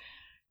recommend this.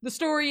 The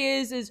story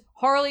is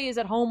Harley is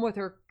at home with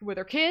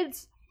her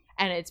kids.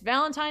 And it's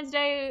Valentine's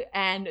Day,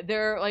 and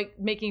they're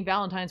making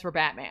Valentines for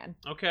Batman.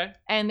 Okay.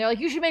 And they're like,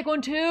 you should make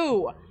one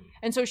too.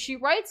 And so she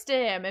writes to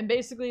him and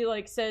basically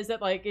says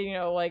that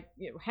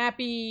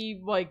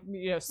happy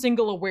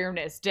single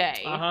awareness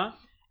day. Uh-huh.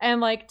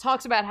 And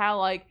talks about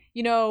how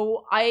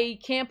I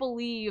can't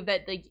believe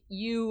that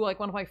you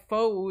one of my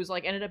foes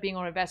ended up being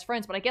one of my best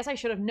friends, but I guess I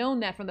should have known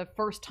that from the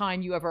first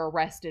time you ever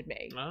arrested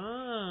me.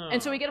 Oh.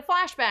 And so we get a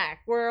flashback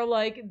where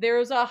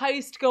there's a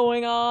heist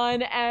going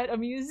on at a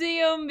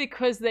museum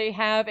because they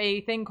have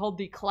a thing called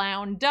the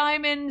Clown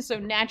Diamond. So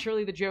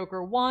naturally the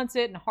Joker wants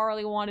it and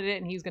Harley wanted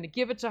it and he's going to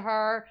give it to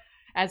her.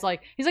 As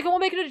he's like, I won't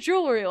make it into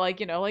jewelry,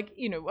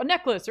 a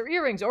necklace or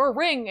earrings or a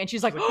ring. And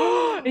she's like,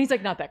 oh, and he's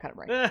like, not that kind of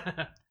ring.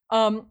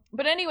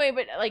 But anyway,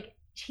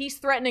 he's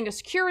threatening a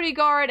security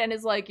guard and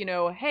is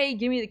hey,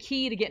 give me the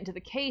key to get into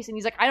the case. And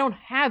he's like, I don't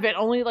have it.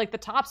 Only the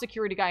top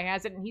security guy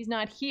has it and he's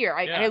not here.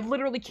 I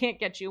literally can't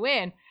get you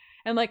in.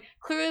 And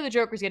clearly the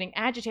Joker's getting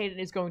agitated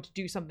and is going to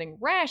do something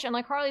rash. And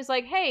Harley's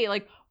like, hey,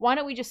 why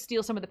don't we just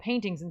steal some of the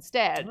paintings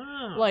instead?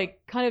 Oh.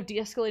 Kind of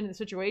de-escalating the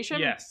situation.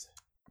 Yes.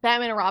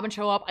 Batman and Robin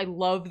show up. I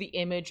love the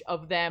image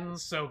of them.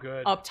 So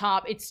good. Up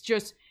top. It's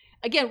just...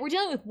 Again, we're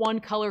dealing with one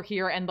color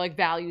here and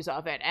values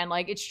of it. And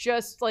it's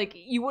just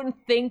you wouldn't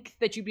think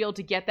that you'd be able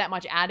to get that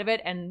much out of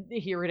it. And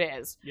here it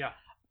is. Yeah.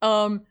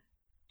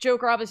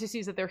 Joker obviously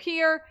sees that they're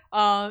here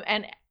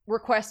and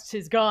requests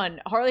his gun.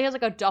 Harley has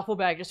a duffel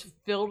bag just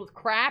filled with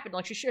crap.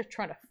 And she's just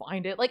trying to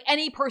find it.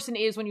 Any person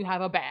is when you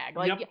have a bag.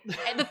 Yep.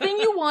 The thing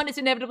you want is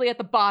inevitably at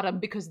the bottom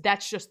because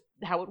that's just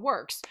how it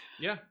works.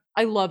 Yeah.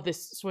 I love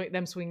this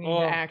them swinging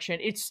into action.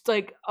 It's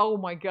oh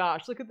my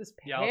gosh, look at this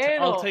panel. Yeah,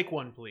 I'll take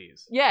one,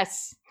 please.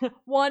 Yes,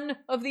 one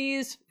of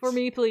these for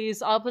me,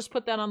 please. I'll just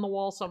put that on the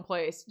wall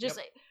someplace. Just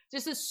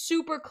a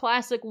super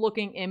classic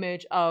looking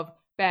image of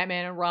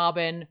Batman and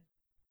Robin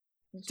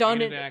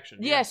done in action.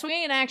 Yeah,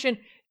 swinging in action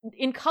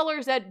in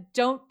colors that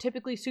don't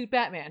typically suit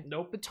Batman.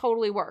 Nope, it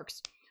totally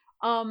works.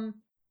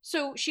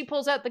 So she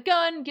pulls out the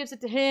gun, gives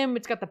it to him.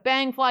 It's got the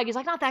bang flag. He's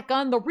like, not that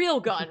gun, the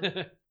real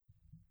gun.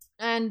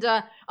 And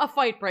a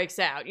fight breaks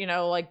out,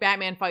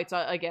 Batman fights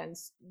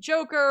against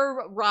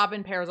Joker,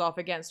 Robin pairs off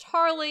against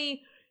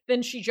Harley.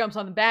 then she jumps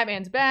on the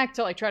Batman's back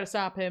to like try to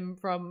stop him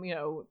from,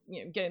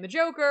 getting the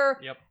Joker.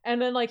 Yep.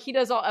 And then like he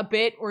does a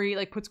bit where he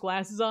like puts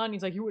glasses on.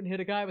 He's like, you wouldn't hit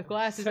a guy with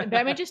glasses. And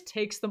Batman just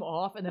takes them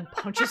off and then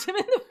punches him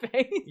in the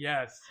face.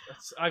 Yes.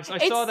 I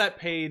saw that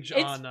page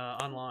on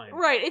online.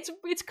 Right.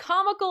 It's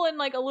comical and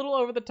like a little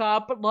over the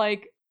top, but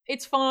like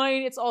it's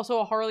fine. It's also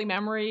a Harley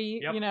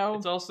memory, Yep.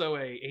 It's also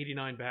a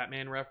 89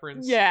 Batman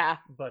reference. Yeah.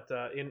 But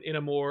in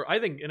a more, I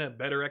think, in a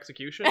better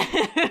execution.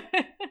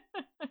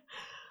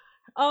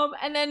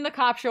 And then the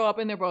cops show up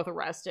and they're both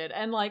arrested.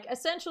 And like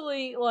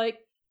essentially like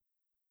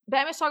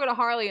Batman's talking to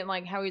Harley and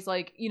like how he's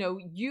like,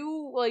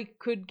 you like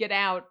could get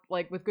out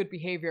like with good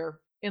behavior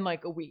in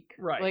like a week.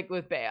 Right. Like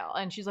with bail.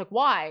 And she's like,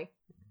 why?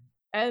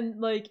 And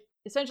like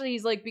essentially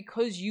he's like,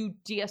 because you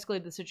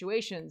de-escalated the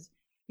situations.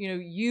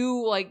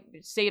 You like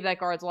saved that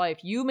guard's life.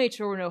 You made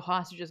sure no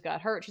hostages got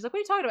hurt. She's like, what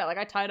are you talking about? Like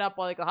I tied up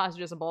like the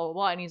hostages and blah, blah,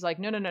 blah. And he's like,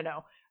 no.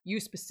 You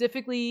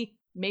specifically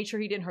made sure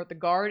he didn't hurt the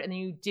guard, and then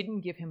you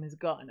didn't give him his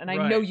gun. And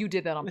I know you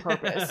did that on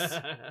purpose.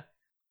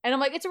 And I'm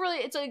like,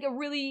 it's like a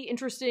really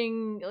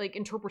interesting like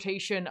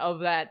interpretation of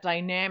that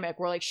dynamic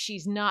where like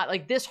she's not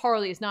like this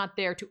Harley is not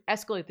there to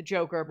escalate the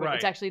Joker, but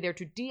it's actually there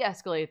to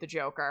de-escalate the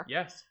Joker.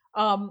 Yes.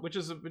 Which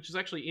is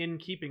actually in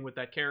keeping with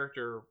that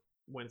character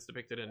when it's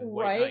depicted in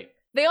White Knight.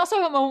 They also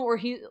have a moment where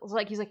he's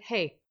like,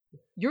 hey,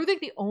 you're like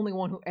the only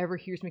one who ever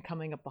hears me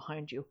coming up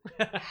behind you.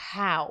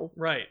 How?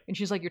 Right. And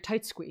she's like, your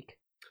tights squeak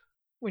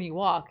when you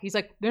walk. He's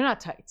like, they're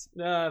not tights.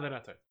 No, they're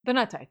not tights. They're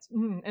not tights.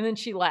 And then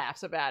she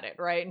laughs about it,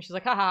 right? And she's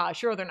like, haha,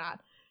 sure they're not.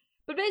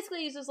 But basically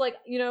he's just like,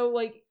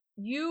 like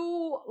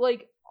you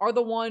like are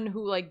the one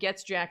who like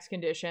gets Jack's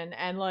condition,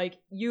 and like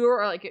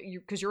you're like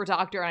because you're a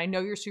doctor and I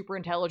know you're super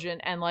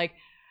intelligent, and like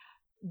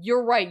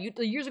you're right.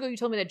 Years ago you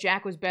told me that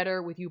Jack was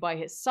better with you by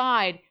his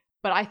side,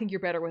 but I think you're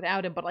better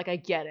without him. But like I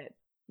get it.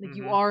 Like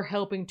you are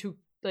helping to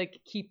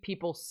like keep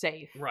people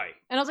safe. Right.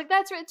 And I was like,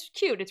 it's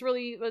cute. It's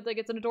really like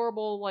it's an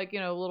adorable like,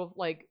 little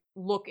like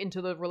look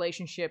into the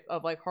relationship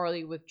of like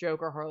Harley with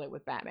Joker, Harley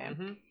with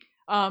Batman.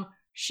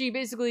 She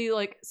basically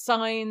like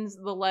signs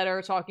the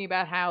letter talking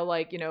about how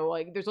like,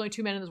 like there's only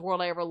 2 men in this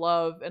world I ever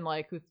love, and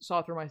like who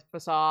saw through my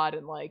facade,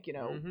 and like,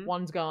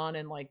 one's gone,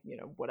 and like,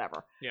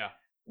 whatever. Yeah.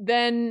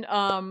 Then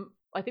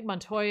I think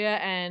Montoya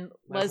and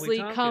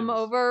Leslie come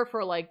over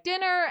for like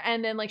dinner,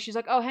 and then like she's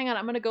like, oh, hang on,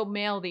 I'm gonna go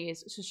mail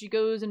these. So she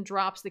goes and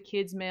drops the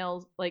kids'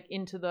 mails like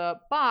into the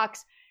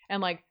box,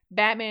 and like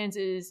Batman's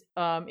is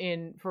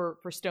in for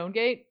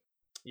Stonegate.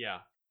 Yeah.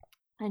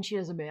 And she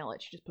doesn't mail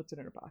it. She just puts it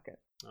in her pocket.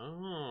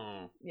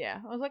 Oh. Yeah.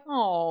 I was like,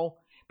 oh.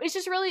 But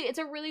it's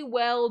a really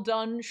well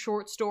done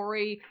short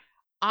story.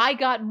 I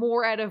got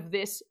more out of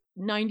this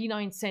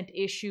 99-cent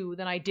issue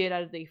than I did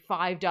out of the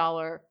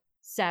 $5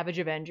 Savage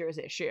Avengers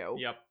issue.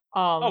 Yep.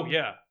 Oh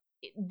yeah.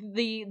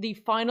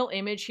 The final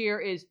image here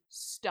is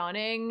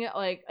stunning.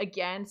 Like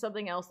again,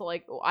 something else that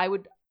like I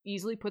would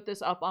easily put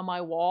this up on my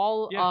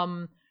wall. Yeah.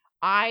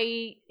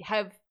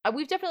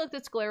 We've definitely looked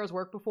at Scalera's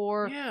work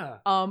before. Yeah.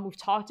 We've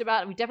talked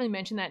about it. We definitely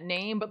mentioned that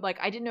name, but like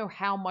I didn't know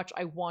how much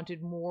I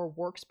wanted more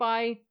works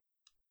by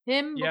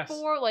him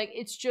before. Like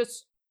it's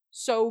just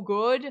so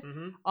good.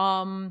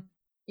 Mm-hmm.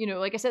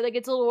 Like I said, like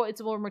it's a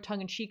little more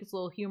tongue in cheek. It's a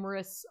little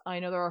humorous. I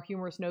know there are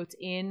humorous notes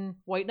in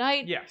White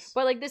Knight. Yes.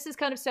 But like this is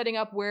kind of setting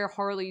up where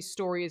Harley's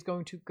story is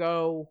going to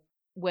go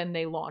when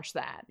they launch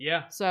that.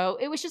 Yeah. So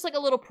it was just like a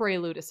little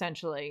prelude,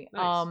 essentially.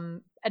 Nice.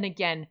 And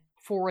again,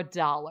 for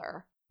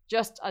 $1,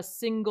 just a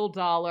single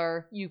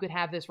 $1, you could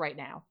have this right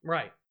now.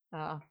 Right.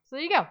 So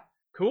there you go.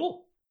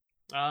 Cool.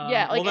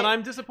 Yeah, like, well then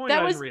I'm disappointed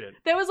I didn't read it.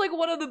 That was like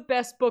one of the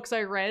best books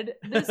I read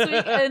this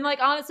week. And like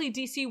honestly,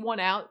 DC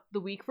won out the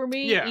week for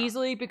me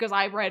easily because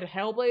I read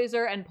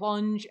Hellblazer and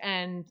Plunge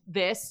and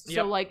this.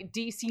 So like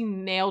DC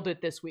nailed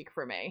it this week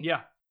for me.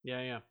 Yeah.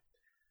 Yeah.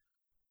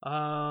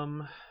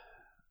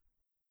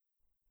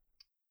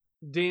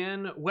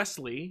 Dan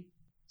Wesley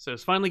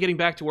says, finally getting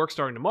back to work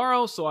starting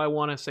tomorrow, so I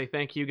want to say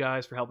thank you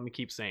guys for helping me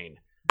keep sane.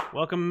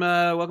 Welcome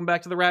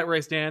back to the Rat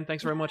Race, Dan.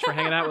 Thanks very much for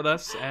hanging out with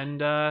us,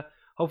 and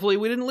hopefully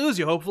we didn't lose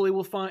you. Hopefully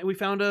we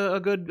found a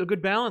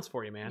good balance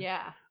for you, man.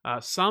 Yeah.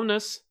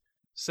 Somnus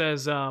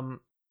says,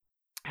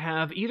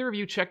 have either of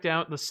you checked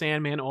out the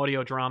Sandman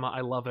audio drama?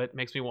 I love it.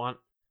 Makes me want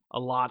a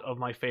lot of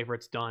my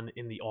favorites done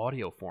in the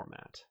audio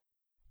format.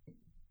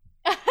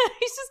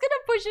 He's just gonna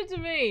push it to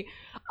me.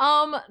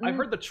 I've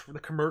heard the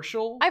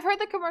commercial. I've heard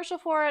the commercial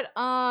for it.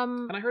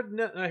 And I heard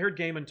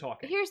Gaiman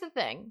talking. Here's the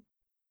thing.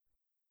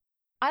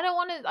 I don't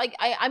want to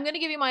I'm gonna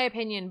give you my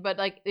opinion, but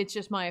like it's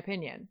just my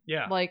opinion.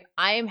 Yeah. Like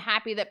I am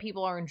happy that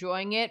people are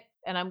enjoying it,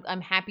 and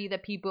I'm happy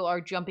that people are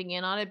jumping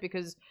in on it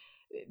because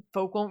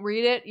folk won't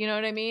read it. You know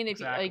what I mean? If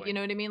exactly. Like you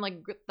know what I mean?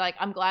 Like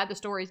I'm glad the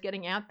story's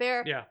getting out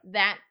there. Yeah.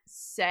 That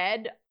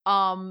said,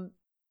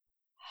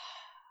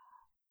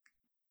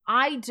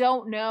 I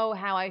don't know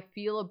how I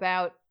feel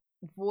about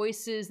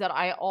voices that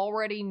I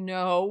already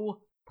know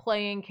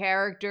playing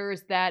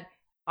characters that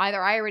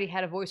either I already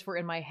had a voice for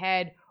in my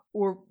head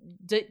or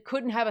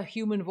couldn't have a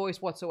human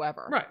voice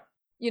whatsoever. Right.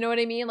 You know what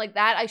I mean? Like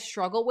that I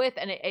struggle with,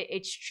 and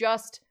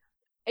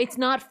it's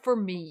not for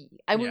me.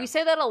 I mean, we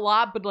say that a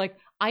lot, but like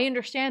I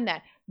understand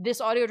that.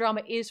 this audio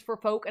drama is for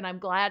folk, and I'm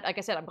glad, like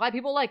I said, I'm glad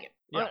people like it.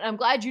 Yeah. I'm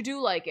glad you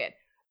do like it.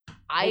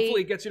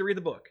 Hopefully it gets you to read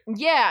the book.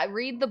 Yeah,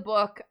 read the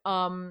book.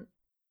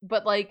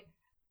 But like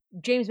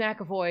James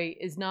McAvoy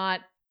is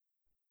not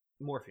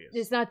Morpheus.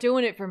 It's not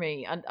doing it for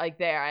me. Like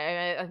there,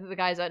 I think the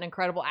guy's an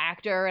incredible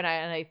actor, and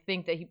I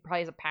think that he probably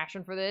has a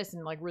passion for this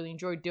and like really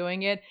enjoyed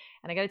doing it.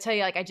 And I got to tell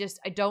you, like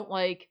I don't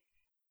like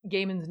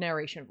Gaiman's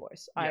narration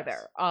voice either.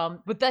 Yes.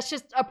 But that's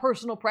just a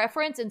personal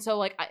preference, and so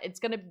like it's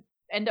gonna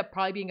end up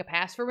probably being a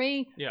pass for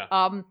me. Yeah.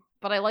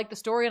 But I like the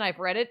story and I've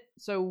read it,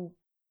 so.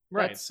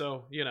 Right,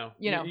 so,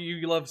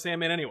 you love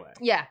Sandman anyway.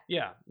 Yeah.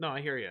 Yeah, no,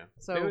 I hear you.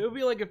 So it would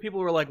be like if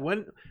people were like,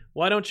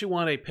 why don't you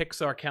want a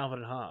Pixar Calvin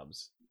and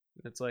Hobbes?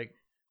 It's like,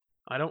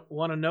 I don't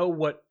want to know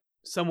what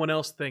someone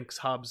else thinks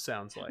Hobbes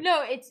sounds like.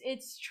 No,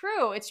 it's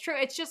true. It's true.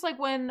 It's just like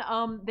when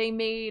they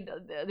made,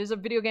 there's a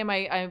video game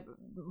I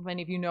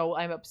many of you know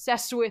I'm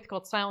obsessed with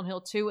called Silent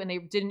Hill 2, and they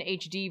did an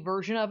HD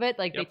version of it.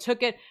 Like, They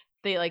took it,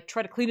 they like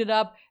tried to clean it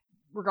up,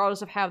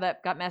 regardless of how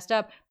that got messed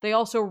up. They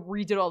also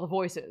redid all the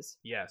voices.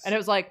 Yes. And it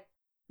was like,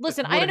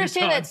 listen, I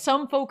understand that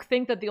some folk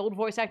think that the old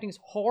voice acting is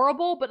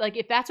horrible, but like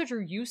if that's what you're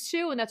used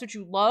to and that's what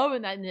you love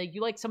and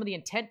you like some of the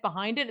intent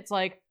behind it, it's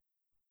like,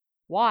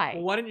 why?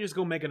 Well, why didn't you just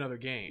go make another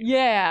game?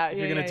 Yeah, if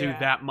you're gonna do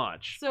that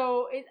much.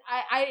 So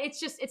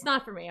it's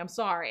not for me. I'm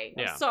sorry.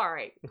 I'm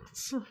sorry.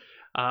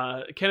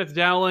 Kenneth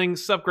Dowling,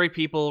 sup great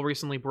people,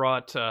 recently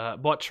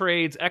bought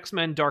trades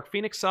X-Men Dark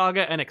Phoenix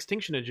Saga and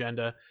Extinction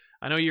Agenda.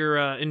 I know you're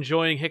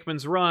enjoying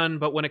Hickman's run,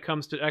 but when it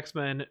comes to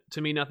X-Men,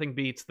 to me nothing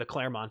beats the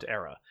Claremont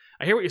era.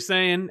 I hear what you're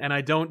saying, and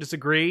I don't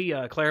disagree.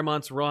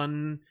 Claremont's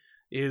run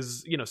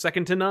is,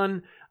 second to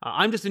none.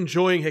 I'm just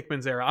enjoying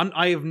Hickman's era.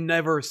 I have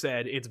never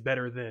said it's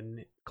better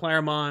than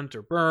Claremont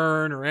or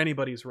Byrne or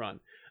anybody's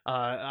run.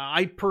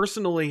 I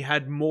personally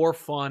had more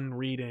fun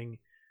reading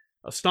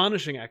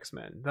Astonishing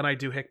X-Men than I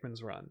do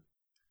Hickman's run.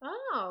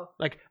 Oh.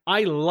 Like,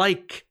 I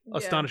like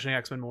Astonishing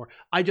X-Men more.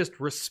 I just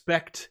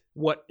respect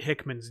what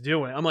Hickman's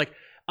doing.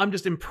 I'm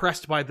just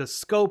impressed by the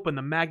scope and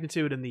the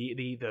magnitude and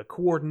the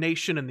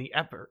coordination and the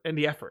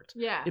effort.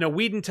 Yeah.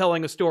 Whedon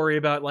telling a story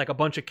about like a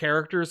bunch of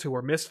characters who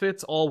are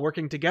misfits all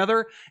working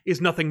together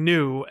is nothing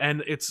new,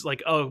 and it's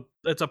like, oh,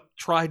 it's a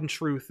tried and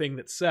true thing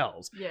that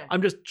sells. Yeah.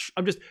 I'm just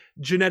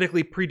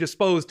genetically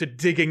predisposed to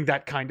digging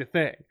that kind of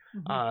thing.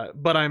 Mm-hmm.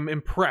 But I'm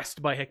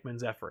impressed by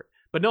Hickman's effort.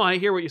 But no, I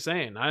hear what you're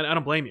saying. I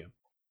don't blame you.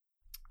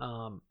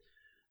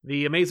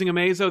 The Amazing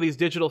Amazo, these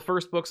digital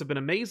first books have been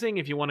amazing.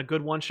 If you want a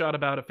good one-shot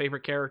about a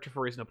favorite character for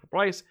a reasonable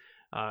price,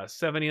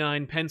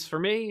 79 pence for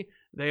me.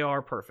 They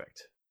are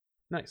perfect.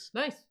 Nice.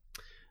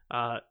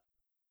 I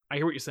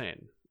hear what you're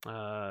saying.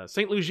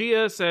 St.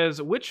 Lucia says,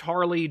 which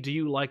Harley do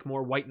you like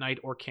more, White Knight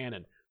or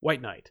canon?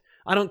 White Knight.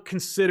 I don't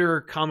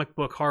consider comic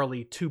book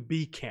Harley to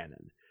be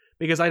canon,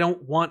 because I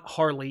don't want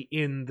Harley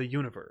in the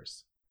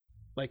universe.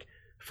 Like,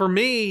 for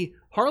me,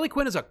 Harley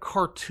Quinn is a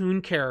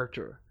cartoon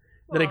character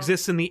that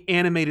exists in the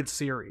animated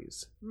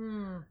series.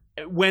 I'm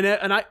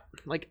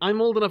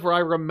old enough where I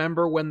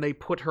remember when they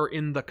put her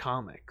in the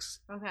comics.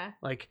 Okay.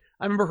 Like,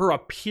 I remember her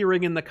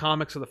appearing in the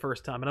comics for the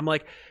first time, and I'm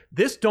like,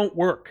 this don't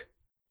work.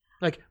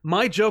 Like,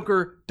 my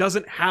Joker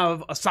doesn't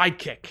have a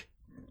sidekick,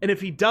 and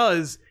if he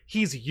does,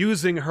 he's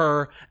using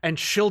her, and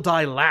she'll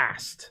die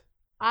last.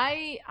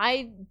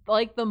 I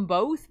like them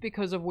both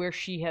because of where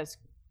she has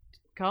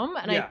come,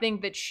 and I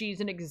think that she's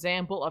an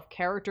example of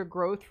character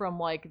growth from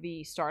like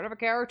the start of a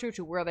character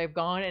to where they've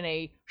gone in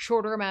a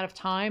shorter amount of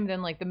time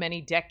than like the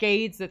many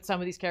decades that some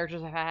of these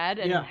characters have had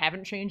and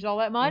haven't changed all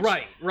that much.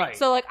 Right.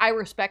 So like I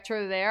respect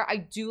her there. I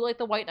do like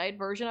the White Knight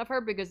version of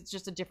her because it's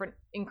just a different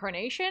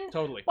incarnation.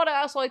 Totally. But I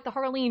also like the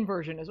Harleen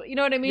version as well. You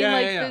know what I mean?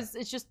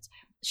 It's just,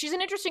 she's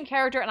an interesting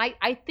character, and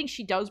I think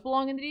she does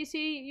belong in the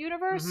DC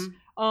universe.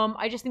 Mm-hmm.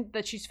 I just think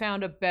that she's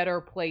found a better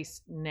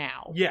place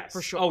now. Yes.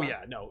 For sure. Oh,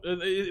 yeah. No.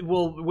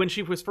 Well, when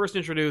she was first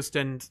introduced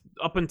and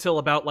up until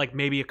about like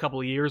maybe a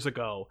couple of years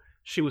ago,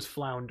 she was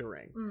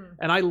floundering.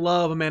 And I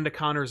love Amanda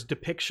Connor's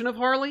depiction of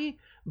Harley,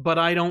 but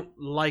I don't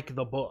like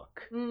the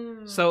book.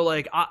 So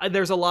like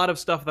there's a lot of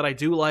stuff that I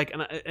do like,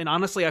 and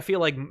honestly I feel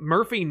like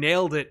Murphy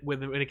nailed it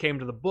when it came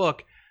to the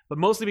book, but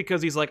mostly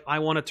because he's like, I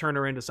want to turn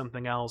her into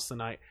something else,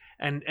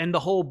 and the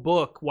whole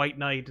book, White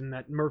Knight and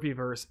that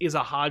Murphyverse, is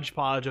a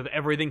hodgepodge of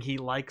everything he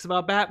likes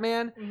about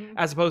Batman,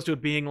 as opposed to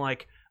it being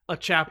like a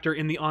chapter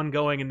in the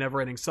ongoing and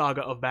never-ending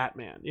saga of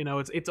Batman.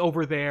 It's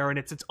over there, and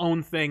it's its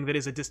own thing that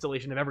is a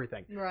distillation of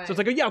everything. Right. So it's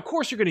like, yeah, of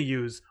course you're going to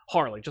use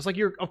Harley, just like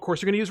of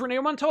course you're going to use Renee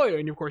Montoya,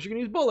 and of course you're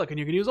going to use Bullock, and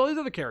you can use all these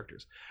other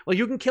characters. Like,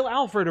 you can kill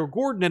Alfred or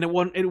Gordon, and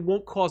it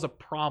won't cause a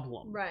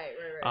problem. Right.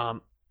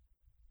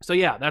 So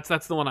yeah,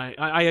 that's the one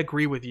I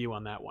agree with you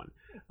on that one.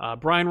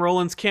 Brian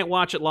Rowlands can't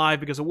watch it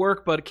live because of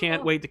work, but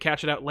can't wait to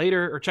catch it out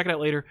later or check it out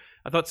later.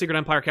 I thought Secret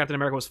Empire Captain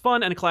America was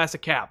fun and a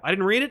classic Cap. I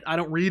didn't read it. I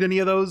don't read any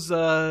of those.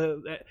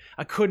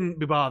 I couldn't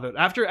be bothered.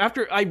 After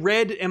I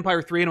read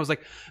Empire 3 and I was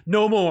like,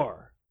 no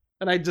more.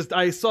 And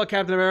I saw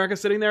Captain America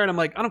sitting there and I'm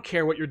like, I don't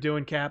care what you're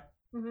doing, Cap.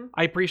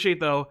 I appreciate,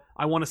 though.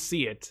 I want to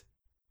see it,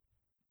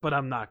 but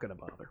I'm not going to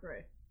bother.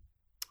 Right.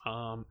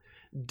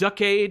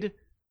 Duckade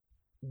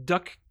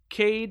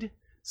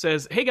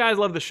says, "Hey guys,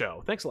 love the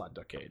show. Thanks a lot,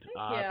 Duckade.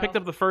 Thank you. Picked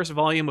up the first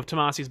volume of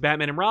Tomasi's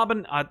Batman and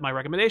Robin at my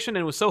recommendation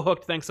and was so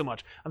hooked. Thanks so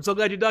much. I'm so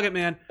glad you dug it,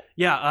 man.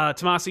 Yeah,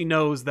 Tomasi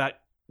knows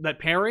that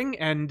pairing,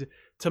 and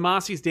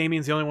Tomasi's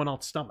Damien's the only one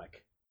I'll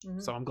stomach.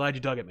 So I'm glad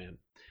you dug it, man.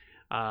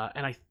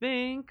 And I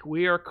think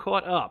we are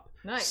caught up.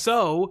 Nice.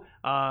 So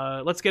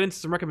let's get into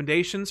some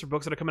recommendations for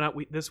books that are coming out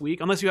this week,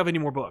 unless you have any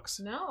more books.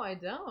 No, I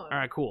don't. All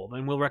right, cool.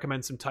 Then we'll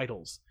recommend some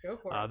titles Go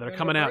for it. that are You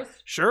coming wanna out. go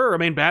first? Sure. I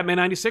mean, Batman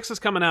 96 is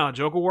coming out.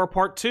 Joker War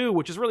Part 2,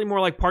 which is really more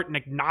like Part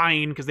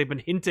 9 because they've been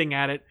hinting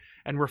at it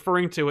and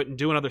referring to it and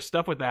doing other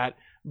stuff with that.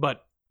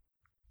 But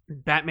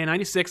Batman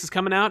 96 is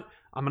coming out.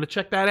 I'm going to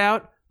check that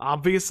out,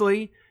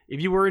 obviously. If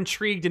you were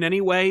intrigued in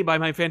any way by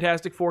my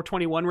Fantastic Four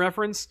 21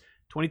 reference,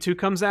 22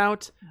 comes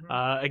out.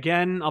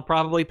 Again, I'll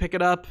probably pick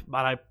it up,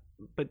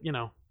 but you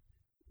know,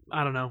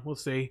 I don't know. We'll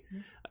see.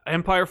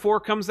 Empire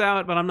 4 comes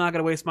out, but I'm not going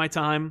to waste my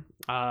time.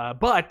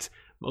 But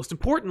most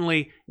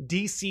importantly,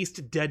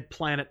 Deceased Dead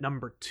Planet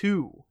number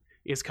 2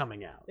 is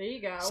coming out. There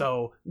you go.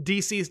 So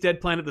Deceased Dead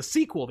Planet, the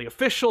sequel, the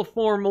official,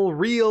 formal,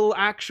 real,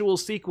 actual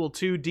sequel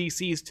to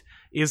Deceased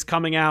is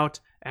coming out.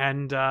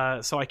 And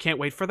so I can't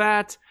wait for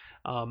that.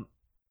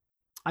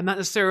 I'm not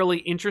necessarily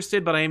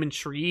interested, but I am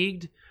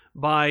intrigued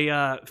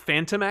by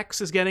Phantom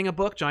X is getting a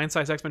book, Giant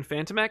Size X-Men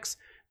Phantom X.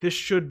 This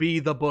should be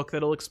the book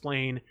that'll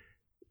explain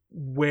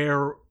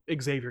where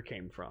Xavier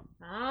came from.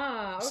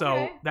 Ah, okay.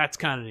 So that's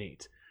kind of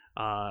neat.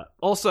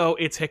 Also,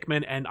 it's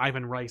Hickman and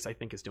Ivan Rice, I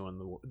think, is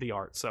doing the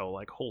art. So,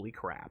 like, holy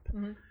crap.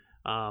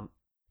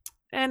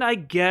 And I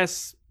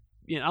guess,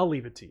 I'll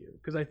leave it to you,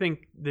 because I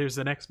think there's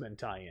an X-Men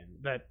tie-in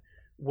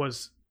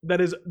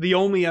that is the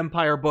only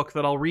Empire book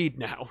that I'll read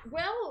now.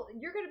 Well,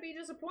 you're going to be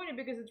disappointed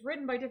because it's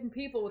written by different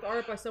people with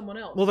art by someone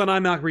else. Well, then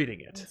I'm not reading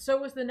it.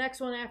 So is the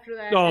next one after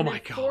that. Oh and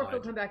my then fourth God. will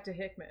come back to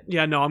Hickman.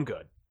 Yeah, no, I'm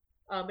good.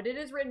 But it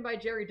is written by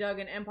Jerry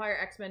Duggan, Empire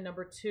X-Men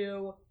number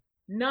 2.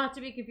 Not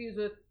to be confused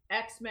with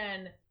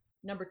X-Men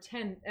number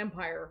 10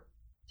 Empire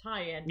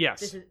tie-in.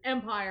 Yes. This is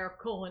Empire,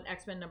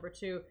 X-Men number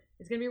 2.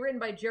 It's going to be written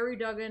by Jerry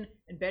Duggan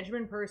and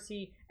Benjamin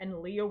Percy and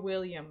Leah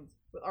Williams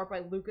with art by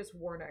Lucas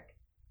Warnick.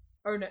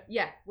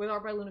 With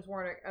art by Lucas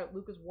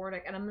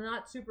Warnick. And I'm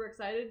not super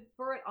excited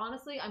for it.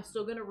 Honestly, I'm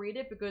still going to read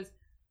it because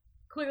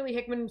clearly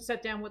Hickman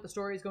set down what the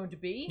story is going to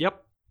be.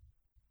 Yep.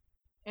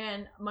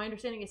 And my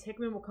understanding is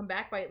Hickman will come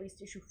back by at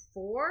least issue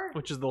 4.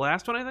 Which is the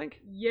last one, I think?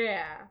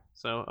 Yeah.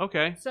 So,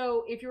 okay.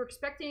 So if you're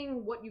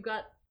expecting what you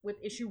got with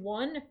issue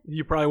 1,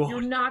 You probably won't.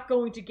 you're not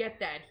going to get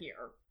that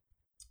here.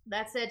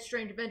 That said,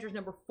 Strange Adventures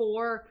number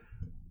 4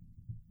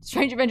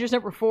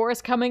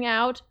 is coming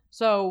out.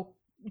 So,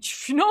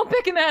 I'm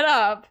picking that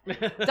up.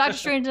 Doctor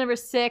Strange number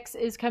 6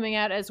 is coming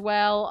out as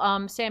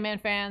well. Sandman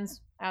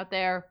fans out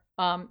there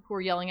who are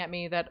yelling at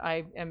me that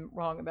I am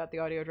wrong about the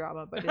audio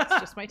drama, but it's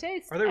just my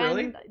taste. Are they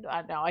really?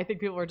 No, I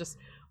think people are just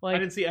like... I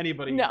didn't see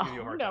anybody No. give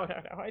you a hard time.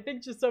 I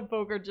think just some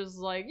folk are just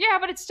like, yeah,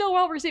 but it's still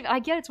well received. I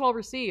get it's well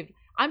received.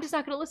 I'm just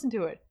not going to listen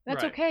to it.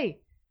 That's Right. okay.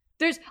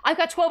 I've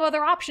got 12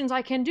 other options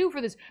I can do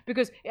for this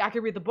because I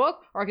could read the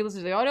book, or I could listen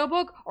to the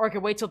audiobook, or I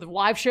could wait till the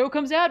live show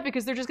comes out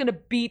because they're just going to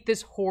beat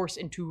this horse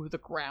into the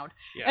ground.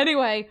 Yeah.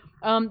 Anyway,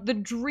 The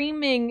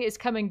Dreaming is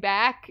coming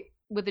back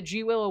with a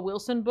G. Willow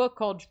Wilson book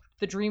called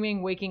The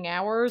Dreaming Waking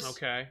Hours.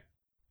 Okay.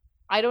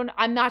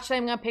 I'm not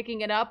saying I'm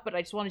picking it up, but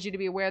I just wanted you to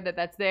be aware that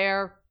that's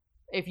there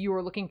if you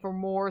were looking for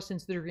more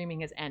since The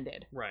Dreaming has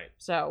ended. Right.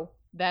 So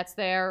that's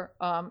there.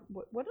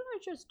 What did I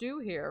just do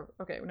here?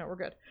 Okay, no, we're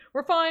good.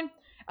 We're fine.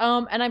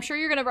 And I'm sure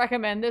you're going to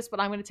recommend this, but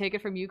I'm going to take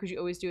it from you because you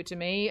always do it to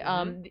me.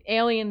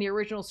 Alien, the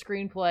original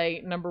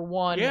screenplay, number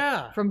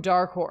 1 from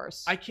Dark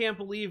Horse. I can't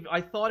believe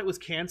I thought it was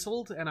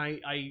canceled, and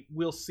I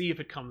will see if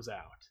it comes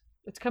out.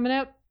 It's coming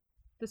out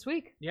this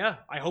week. Yeah,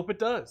 I hope it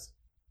does.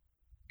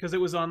 Because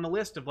it was on the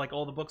list of like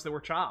all the books that were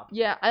chopped.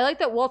 Yeah, I like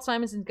that Walt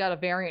Simonson's got a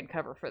variant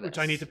cover for this. Which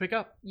I need to pick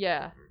up.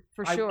 Yeah,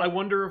 for sure. I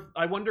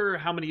wonder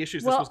how many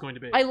issues this was going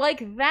to be. I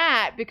like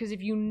that because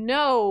if you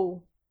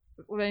know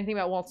anything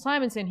about Walt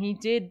Simonson, he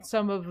did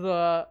some of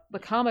the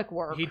comic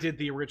work. He did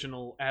the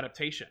original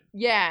adaptation.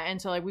 Yeah,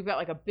 and so like we've got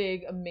like a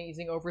big,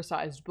 amazing,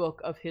 oversized book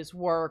of his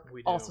work,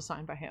 We do. also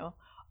signed by him.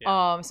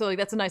 Yeah. So like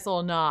that's a nice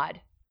little nod.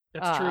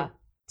 That's true.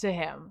 To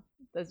him,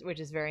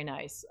 which is very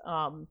nice.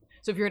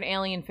 So if you're an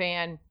Alien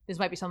fan, this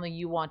might be something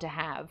you want to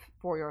have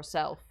for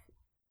yourself.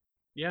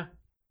 Yeah.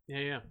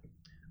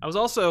 I was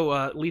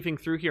also leafing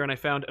through here and I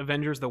found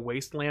Avengers: The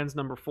Wastelands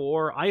number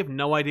 4. I have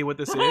no idea what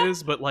this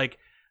is, but like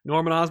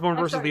Norman Osborn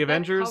versus the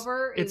Avengers,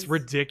 it's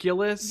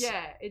ridiculous.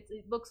 Yeah, it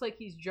looks like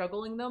he's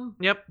juggling them.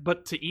 Yep,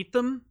 but to eat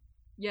them?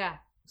 Yeah.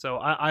 So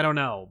I don't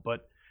know,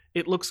 but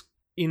it looks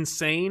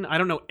insane. I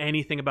don't know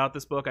anything about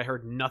this book. I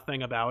heard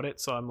nothing about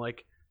it, so I'm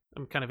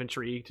kind of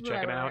intrigued to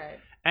check it out. Right.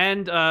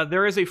 And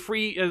there is a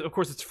free, of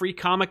course, it's free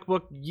comic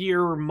book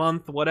year,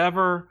 month,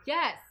 whatever.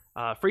 Yes.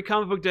 Free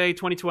comic book day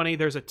 2020.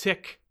 There's a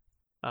Tick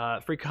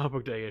free comic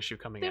book day issue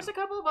coming There's out. a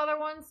couple of other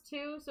ones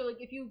too. So like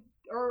if you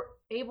are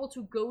able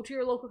to go to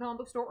your local comic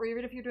book store, or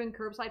even if you're doing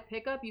curbside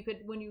pickup, you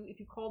could if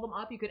you call them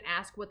up, you could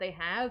ask what they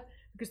have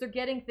because they're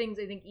getting things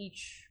I think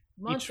each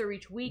month or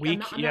each week.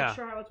 I'm not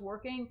sure how it's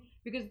working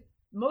because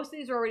most of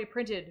these are already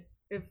printed,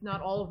 if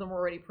not all of them were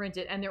already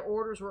printed, and their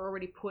orders were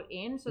already put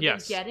in, so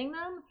Yes. they're getting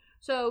them.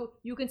 So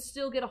you can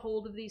still get a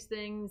hold of these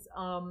things.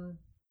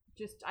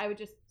 I would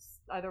just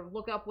either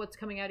look up what's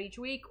coming out each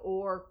week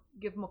or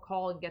give them a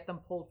call and get them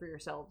pulled for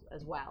yourselves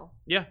as well.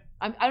 Yeah.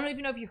 I don't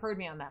even know if you heard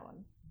me on that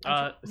one.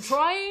 I'm Uh,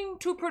 trying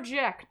to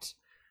project.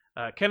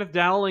 Kenneth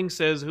Dowling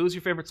says, who's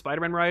your favorite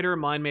Spider-Man writer?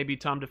 Mine may be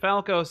Tom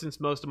DeFalco, since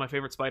most of my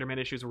favorite Spider-Man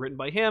issues were written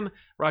by him.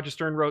 Roger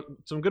Stern wrote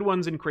some good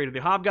ones and created the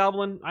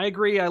Hobgoblin. I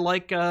agree. I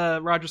like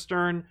Roger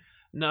Stern.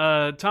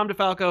 Tom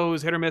DeFalco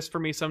is hit or miss for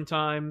me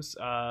sometimes.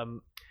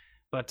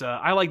 But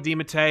I like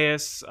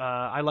DeMatteis.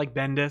 I like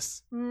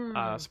Bendis,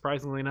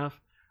 surprisingly enough.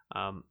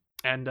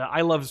 And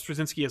I love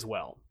Straczynski as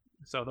well.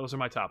 So those are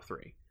my top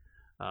three.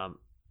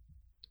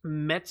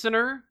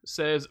 Metzner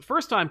says,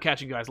 first time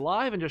catching you guys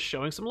live and just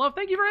showing some love.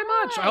 Thank you very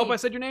much. I hope I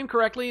said your name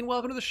correctly, and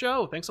welcome to the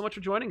show. Thanks so much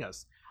for joining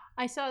us.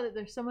 I saw that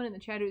there's someone in the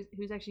chat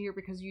who's actually here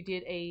because you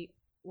did a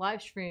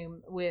live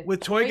stream with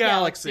Toy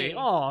Galaxy.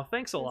 Oh,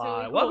 thanks a That's lot.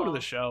 really cool. Welcome to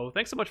the show.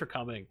 Thanks so much for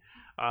coming.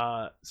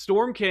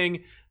 Storm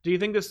King, do you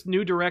think this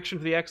new direction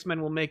for the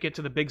X-Men will make it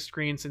to the big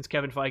screen since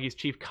Kevin Feige's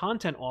chief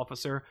content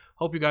officer?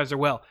 Hope you guys are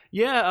well.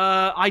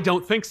 Yeah, I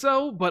don't think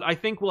so, but I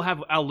think we'll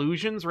have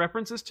allusions,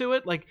 references to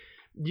it. Like,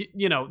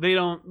 you know, they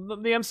don't.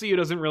 The MCU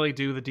doesn't really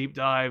do the deep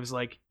dives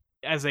like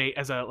as a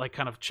like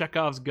kind of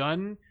Chekhov's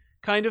gun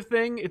kind of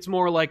thing. It's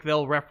more like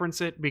they'll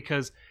reference it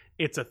because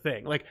it's a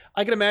thing. Like,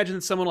 I can imagine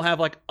that someone will have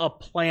like a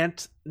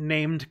plant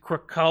named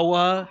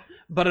Krakoa,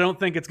 but I don't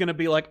think it's going to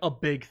be like a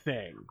big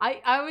thing.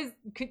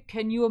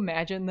 Can you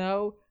imagine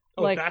though?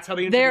 Oh, like, that's how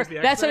they introduce the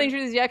X-Men? That's how they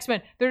introduce the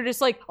X-Men. They're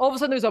just like, all of a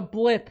sudden there's a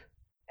blip,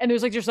 and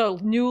there's like just a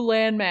new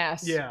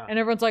landmass. Yeah. And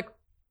everyone's like,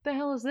 the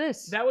hell is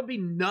this? That would be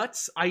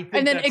nuts. I think.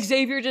 And then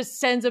Xavier just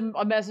sends a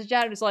message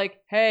out and it's like,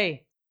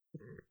 hey,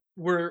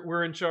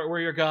 we're in charge. We're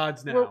your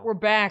gods now. we're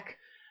back.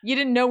 You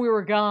didn't know we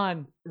were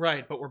gone.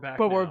 Right, but we're back.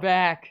 But now. we're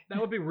back. That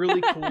would be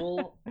really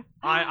cool.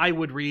 I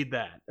would read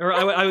that, or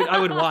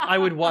I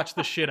would watch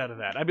the shit out of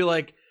that. I'd be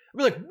like,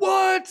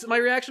 what? My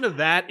reaction to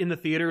that in the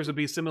theaters would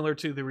be similar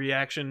to the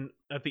reaction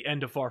at the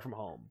end of Far From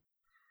Home,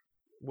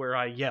 where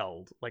I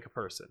yelled like a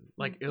person,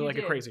 like You a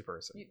did. crazy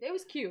person. It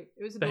was cute.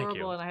 It was Thank adorable,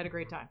 you. and I had a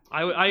great time.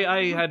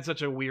 I had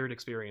such a weird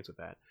experience with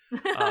that.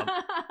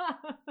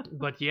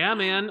 But yeah,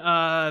 man,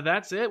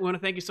 that's it. We want to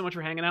thank you so much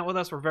for hanging out with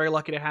us. We're very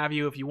lucky to have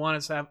you. If you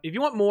want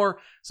more,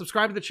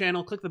 subscribe to the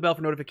channel, click the bell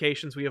for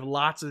notifications. We have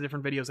lots of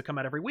different videos that come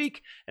out every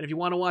week. And if you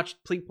want to watch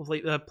play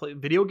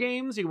video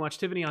games, you can watch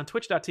Tiffany on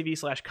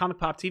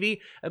twitch.tv/comicpoptv.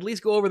 At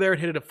least go over there and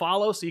hit it a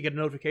follow so you get a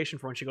notification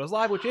for when she goes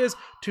live, which is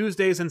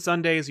Tuesdays and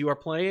Sundays. You are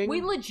playing.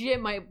 We legit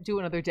might do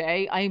another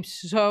day. I'm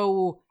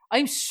so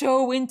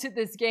into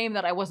this game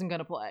that I wasn't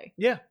gonna play.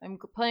 Yeah. I'm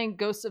playing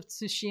Ghost of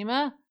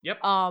Tsushima. Yep.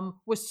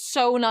 Was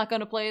so not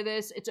gonna play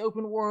this. It's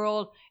open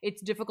world.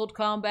 It's difficult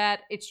combat.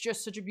 It's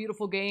just such a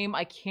beautiful game.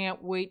 I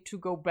can't wait to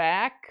go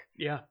back.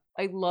 Yeah.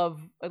 I love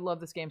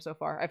this game so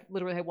far. I've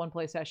literally had one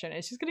play session.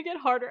 It's just gonna get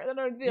harder. And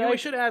then Yeah, we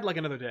should add like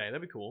another day.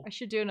 That'd be cool. I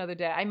should do another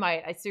day. I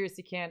might. I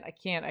seriously can't. I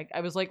can't. I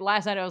was like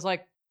last night. I was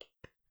like,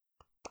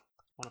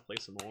 Want to play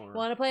some more.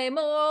 want to play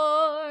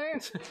more.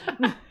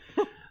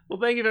 Well,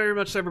 thank you very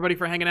much, everybody,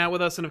 for hanging out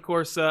with us. And of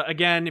course,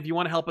 again, if you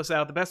want to help us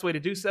out, the best way to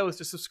do so is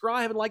to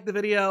subscribe and like the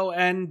video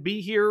and be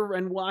here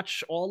and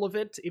watch all of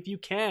it if you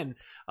can.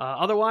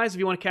 Otherwise, if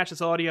you want to catch this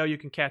audio, you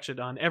can catch it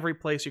on every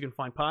place you can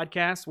find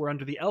podcasts. We're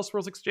under the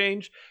Elseworlds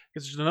Exchange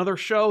because there's another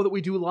show that we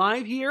do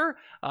live here.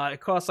 It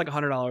costs like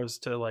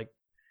 $100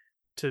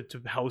 to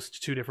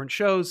host two different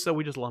shows, so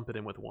we just lump it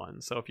in with one.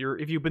 So if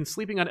you've been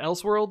sleeping on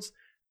Elseworlds,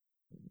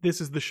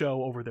 this is the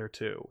show over there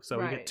too. So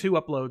we get 2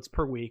 uploads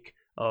per week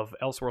of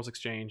Elseworlds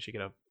Exchange. You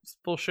get a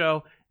full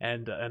show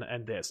and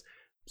this.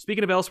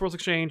 Speaking of Elseworlds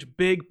Exchange,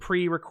 big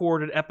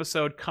pre-recorded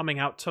episode coming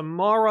out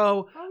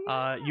tomorrow. Oh,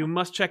 yeah. You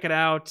must check it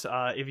out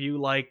if you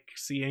like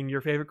seeing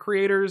your favorite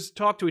creators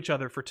talk to each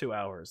other for 2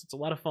 hours. It's a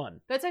lot of fun.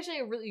 That's actually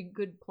a really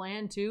good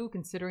plan too,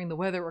 considering the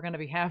weather we're going to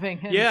be having.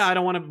 Yeah, I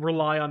don't want to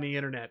rely on the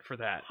internet for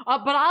that.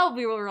 But I'll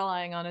be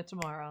relying on it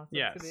tomorrow. So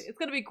Yes. it's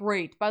gonna be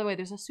great. By the way,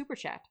 there's a super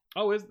chat.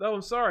 Oh,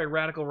 I'm sorry.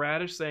 Radical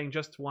Radish saying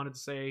just wanted to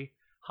say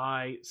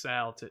hi,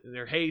 Sal.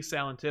 Hey,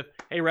 Sal and Tiff.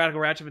 Hey,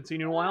 Radical Radish, haven't seen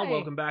you in a while. Hi.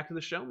 Welcome back to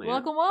the show, man.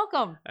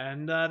 Welcome.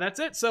 And that's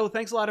it. So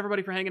thanks a lot,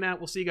 everybody, for hanging out.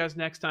 We'll see you guys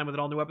next time with an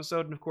all-new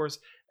episode. And of course,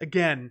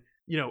 again,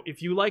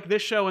 if you like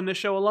this show and this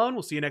show alone,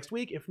 we'll see you next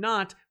week. If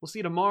not, we'll see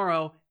you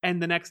tomorrow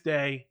and the next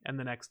day and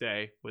the next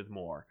day with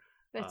more.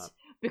 That's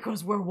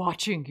because we're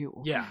watching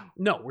you. Yeah.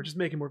 No, we're just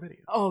making more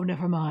videos. Oh,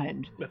 never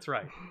mind. That's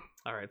right.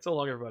 All right. So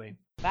long, everybody.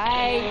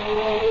 Bye.